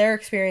about their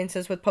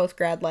experiences with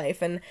post-grad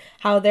life and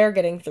how they're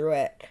getting through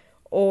it.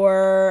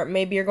 Or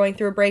maybe you're going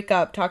through a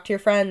breakup. Talk to your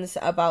friends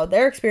about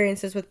their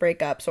experiences with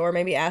breakups. Or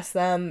maybe ask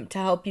them to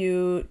help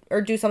you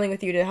or do something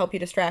with you to help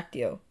distract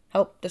you.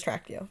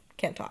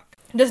 Can't talk.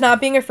 Just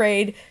not being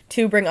afraid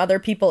to bring other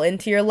people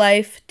into your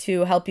life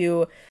to help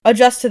you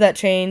adjust to that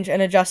change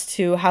and adjust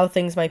to how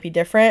things might be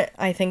different.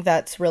 I think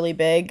that's really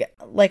big.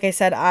 Like I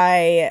said,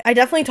 I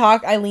definitely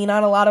talk. I lean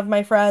on a lot of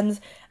my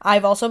friends.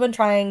 I've also been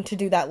trying to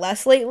do that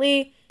less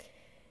lately.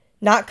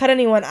 Not cut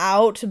anyone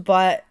out,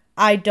 but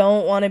I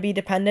don't want to be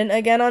dependent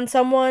again on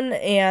someone.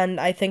 And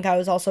I think I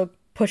was also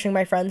pushing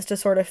my friends to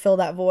sort of fill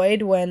that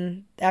void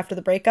after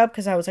the breakup,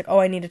 because I was like, oh,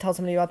 I need to tell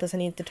somebody about this. I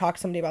need to talk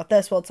to somebody about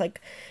this. Well, it's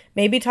like,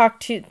 maybe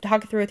talk it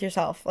through with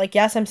yourself. Like,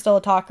 yes, I'm still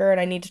a talker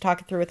and I need to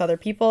talk it through with other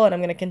people and I'm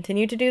going to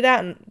continue to do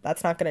that. And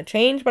that's not going to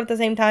change. But at the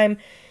same time,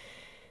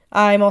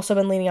 I'm also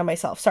been leaning on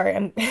myself. Sorry,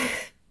 I'm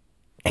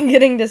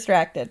getting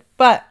distracted.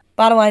 But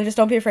bottom line, just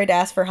don't be afraid to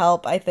ask for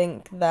help. I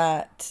think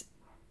that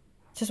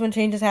just when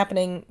change is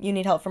happening, you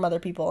need help from other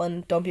people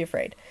and don't be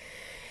afraid.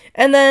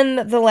 And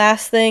then the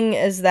last thing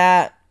is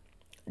that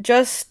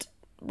just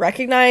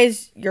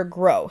recognize your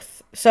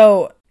growth.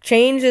 So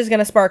change is going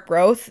to spark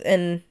growth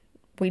and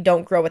we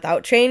don't grow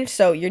without change.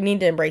 So you need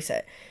to embrace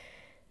it.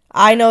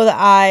 I know that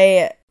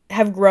I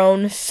have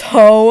grown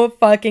so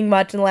fucking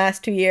much in the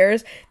last 2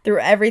 years through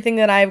everything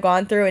that I've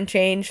gone through and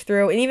changed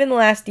through. And even the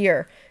last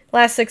year,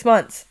 last 6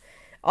 months,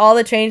 all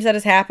the change that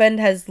has happened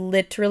has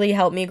literally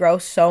helped me grow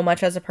so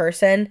much as a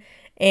person.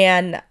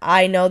 And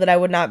I know that I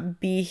would not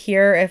be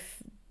here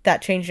if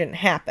that change didn't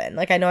happen.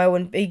 Like, I know I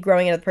wouldn't be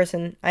growing into the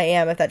person I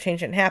am if that change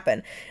didn't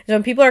happen. So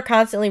when people are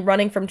constantly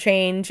running from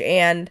change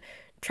and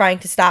trying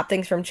to stop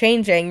things from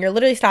changing, you're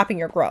literally stopping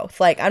your growth.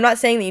 Like, I'm not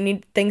saying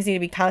that things need to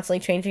be constantly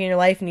changing in your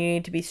life and you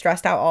need to be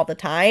stressed out all the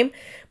time.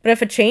 But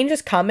if a change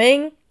is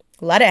coming,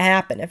 let it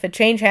happen. If a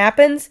change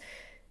happens,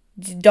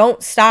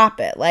 don't stop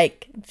it.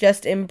 Like,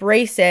 just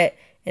embrace it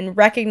and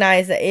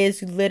recognize that it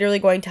is literally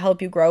going to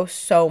help you grow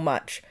so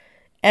much.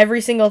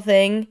 Every single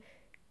thing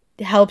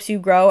helps you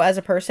grow as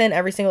a person,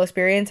 every single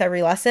experience,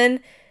 every lesson.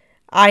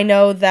 I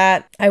know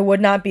that I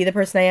would not be the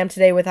person I am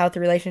today without the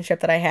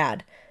relationship that I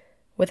had,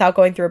 without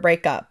going through a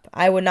breakup.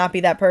 I would not be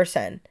that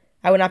person.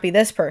 I would not be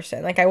this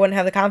person. Like, I wouldn't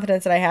have the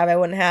confidence that I have. I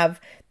wouldn't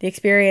have the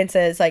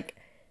experiences. Like,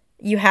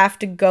 you have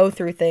to go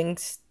through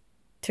things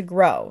to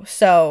grow.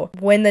 So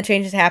when the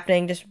change is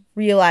happening, just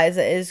realize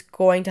it is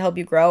going to help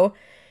you grow.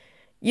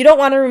 You don't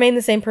want to remain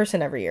the same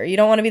person every year. You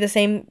don't want to be the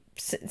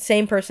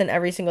same person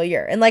every single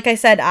year. And like I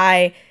said,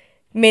 I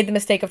made the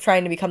mistake of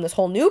trying to become this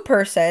whole new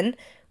person,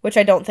 which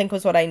I don't think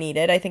was what I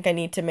needed. I think I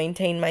need to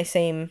maintain my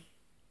same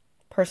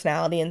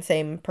personality and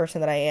same person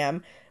that I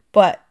am,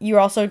 but you're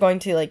also going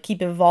to like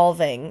keep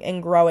evolving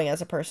and growing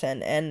as a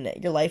person, and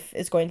your life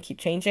is going to keep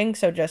changing.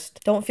 So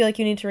just don't feel like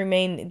you need to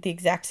remain the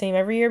exact same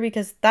every year,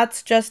 because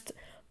that's just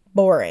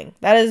boring.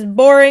 That is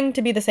boring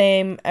to be the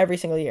same every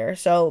single year.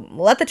 So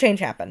let the change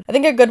happen. I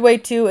think a good way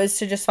too is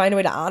to just find a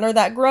way to honor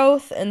that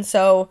growth. And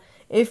so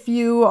if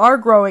you are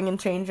growing and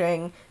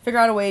changing, figure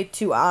out a way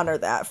to honor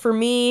that. For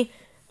me,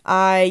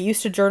 I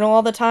used to journal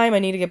all the time. I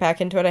need to get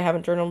back into it. I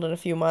haven't journaled in a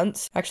few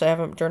months. Actually, I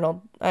haven't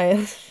journaled.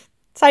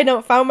 Side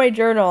note, found my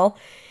journal,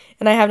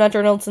 and I have not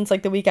journaled since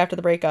like the week after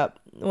the breakup,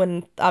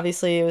 when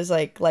obviously it was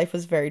like life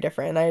was very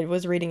different. I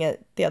was reading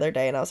it the other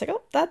day and I was like,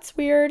 oh, that's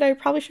weird. I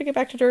probably should get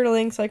back to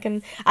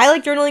journaling I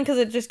like journaling because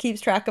it just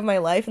keeps track of my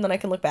life, and then I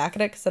can look back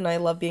at it, because then I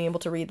love being able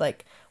to read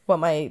like what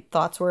my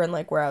thoughts were and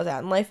like where I was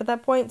at in life at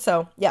that point.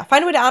 So yeah,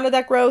 find a way to honor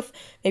that growth.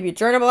 Maybe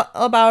journal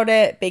about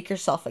it, bake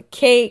yourself a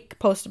cake,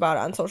 post about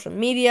it on social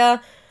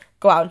media.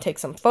 Go out and take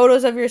some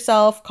photos of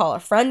yourself, call a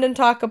friend and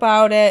talk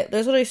about it.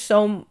 There's literally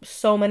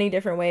so many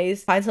different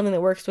ways. Find something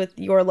that works with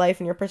your life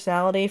and your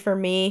personality. For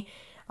me,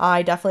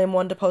 I definitely am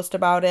one to post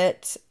about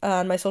it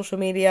on my social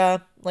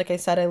media. Like I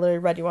said, I literally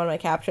read you one of my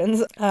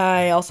captions.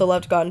 I also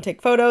love to go out and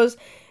take photos,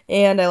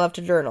 and I love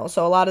to journal.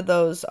 So a lot of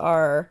those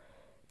are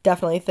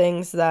definitely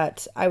things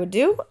that I would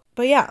do.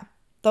 But yeah,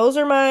 those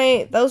are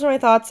my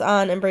thoughts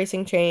on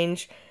embracing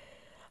change.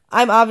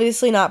 I'm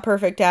obviously not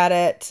perfect at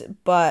it,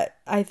 but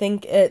I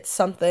think it's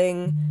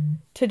something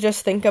to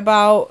just think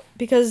about,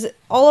 because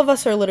all of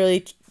us are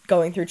literally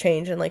going through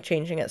change and like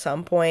changing at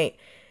some point.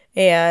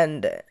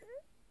 And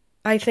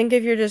I think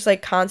if you're just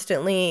like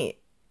constantly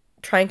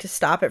trying to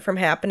stop it from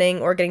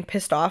happening or getting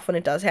pissed off when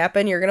it does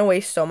happen, you're going to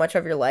waste so much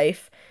of your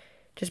life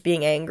just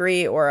being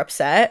angry or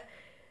upset.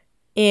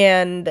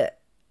 And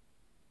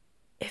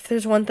if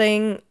there's one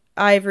thing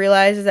I've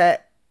realized, is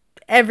that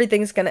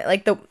everything's gonna,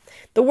 like,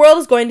 the world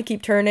is going to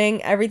keep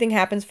turning. Everything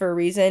happens for a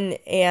reason,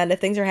 and if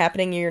things are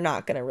happening, you're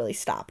not gonna really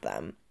stop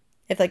them.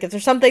 If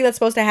there's something that's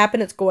supposed to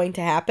happen, it's going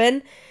to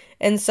happen.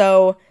 And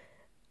so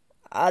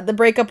the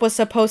breakup was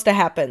supposed to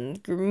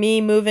happen.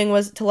 Me moving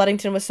to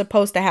Ludington was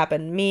supposed to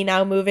happen. Me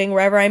now moving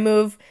wherever I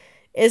move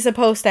is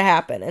supposed to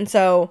happen. And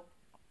so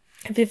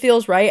if it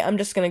feels right, I'm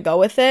just gonna go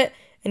with it.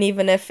 And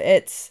even if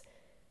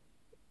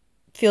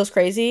feels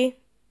crazy,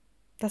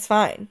 that's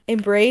fine.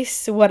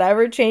 Embrace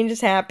whatever change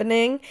is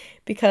happening,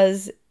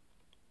 because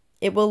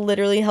it will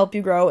literally help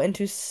you grow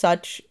into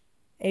such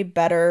a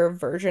better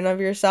version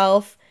of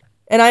yourself.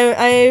 And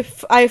I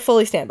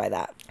fully stand by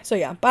that. So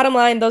yeah, bottom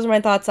line, those are my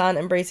thoughts on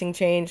embracing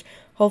change.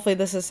 Hopefully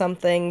this is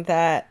something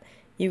that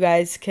you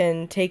guys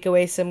can take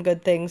away some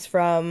good things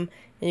from,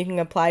 and you can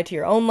apply to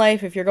your own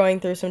life if you're going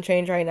through some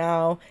change right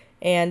now,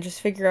 and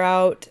just figure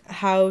out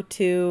how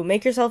to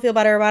make yourself feel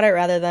better about it,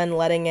 rather than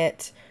letting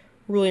it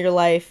rule your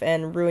life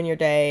and ruin your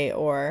day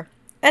or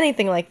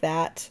anything like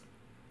that.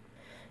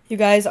 You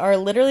guys are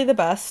literally the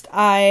best.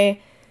 I'm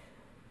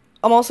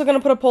also going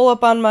to put a poll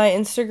up on my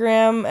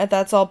Instagram at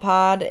That's All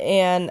Pod,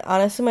 and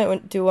honestly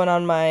might do one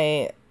on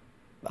my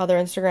other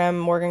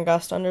Instagram,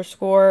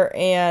 _Morgan_Gust,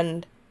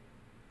 and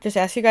just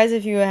ask you guys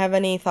if you have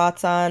any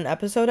thoughts on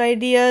episode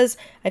ideas.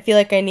 I feel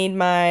like I need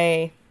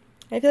my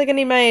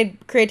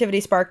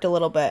creativity sparked a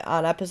little bit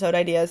on episode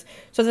ideas.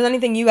 So if there's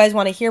anything you guys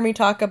want to hear me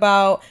talk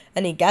about,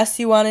 any guests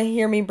you want to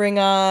hear me bring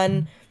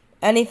on,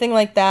 anything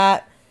like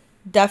that,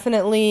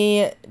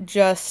 definitely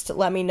just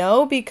let me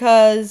know,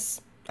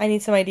 because I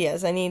need some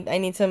ideas. I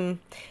need some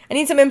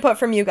input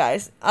from you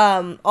guys.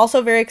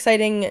 Also very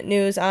exciting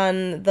news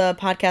on the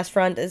podcast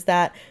front is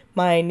that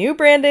my new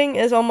branding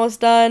is almost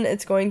done.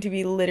 It's going to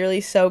be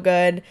literally so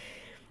good.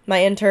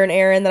 My intern,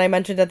 Erin, that I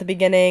mentioned at the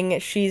beginning,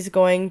 she's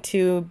going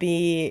to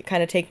be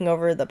kind of taking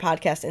over the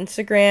podcast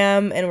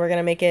Instagram, and we're going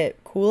to make it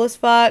cool as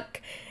fuck.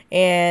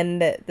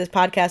 And this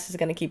podcast is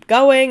going to keep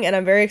going, and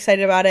I'm very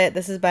excited about it.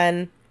 This has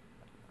been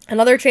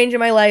another change in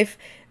my life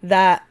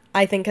that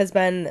I think has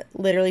been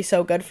literally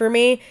so good for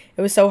me.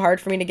 It was so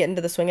hard for me to get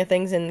into the swing of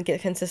things and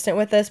get consistent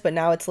with this, but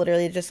now it's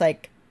literally just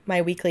like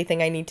my weekly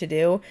thing I need to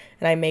do,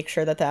 and I make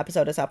sure that the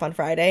episode is up on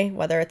Friday,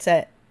 whether it's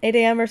at 8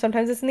 a.m. or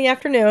sometimes it's in the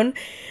afternoon.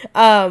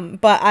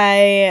 But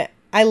I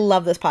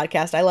love this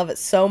podcast. I love it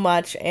so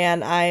much,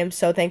 and I am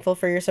so thankful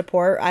for your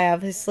support. I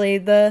obviously,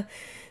 the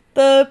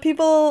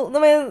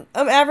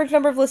average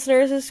number of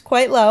listeners is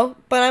quite low,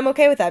 but I'm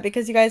okay with that,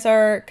 because you guys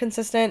are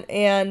consistent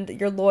and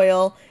you're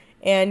loyal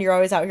and you're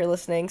always out here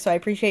listening. So I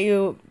appreciate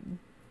you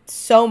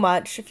so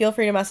much. Feel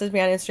free to message me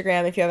on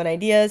Instagram if you have any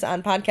ideas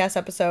on podcast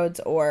episodes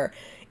or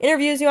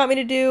interviews you want me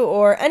to do,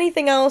 or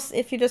anything else.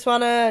 If you just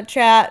want to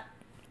chat,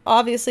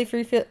 obviously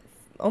feel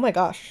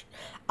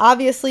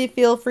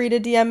free to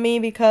DM me,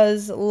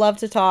 because love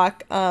to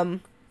talk. But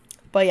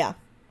yeah,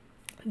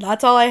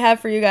 that's all I have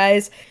for you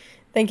guys.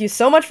 Thank you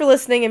so much for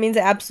listening. It means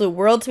the absolute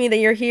world to me that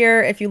you're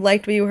here. If you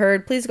liked what you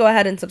heard, please go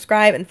ahead and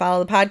subscribe and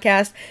follow the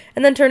podcast,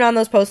 and then turn on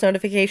those post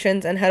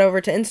notifications and head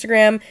over to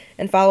Instagram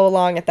and follow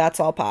along at That's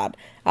All Pod.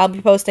 I'll be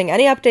posting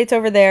any updates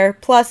over there.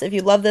 Plus, if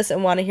you love this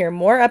and want to hear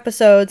more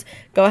episodes,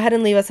 go ahead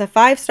and leave us a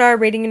 5-star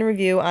rating and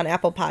review on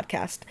Apple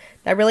Podcast.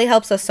 That really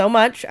helps us so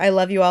much. I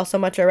love you all so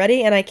much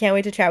already, and I can't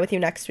wait to chat with you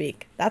next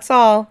week. That's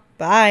all.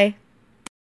 Bye.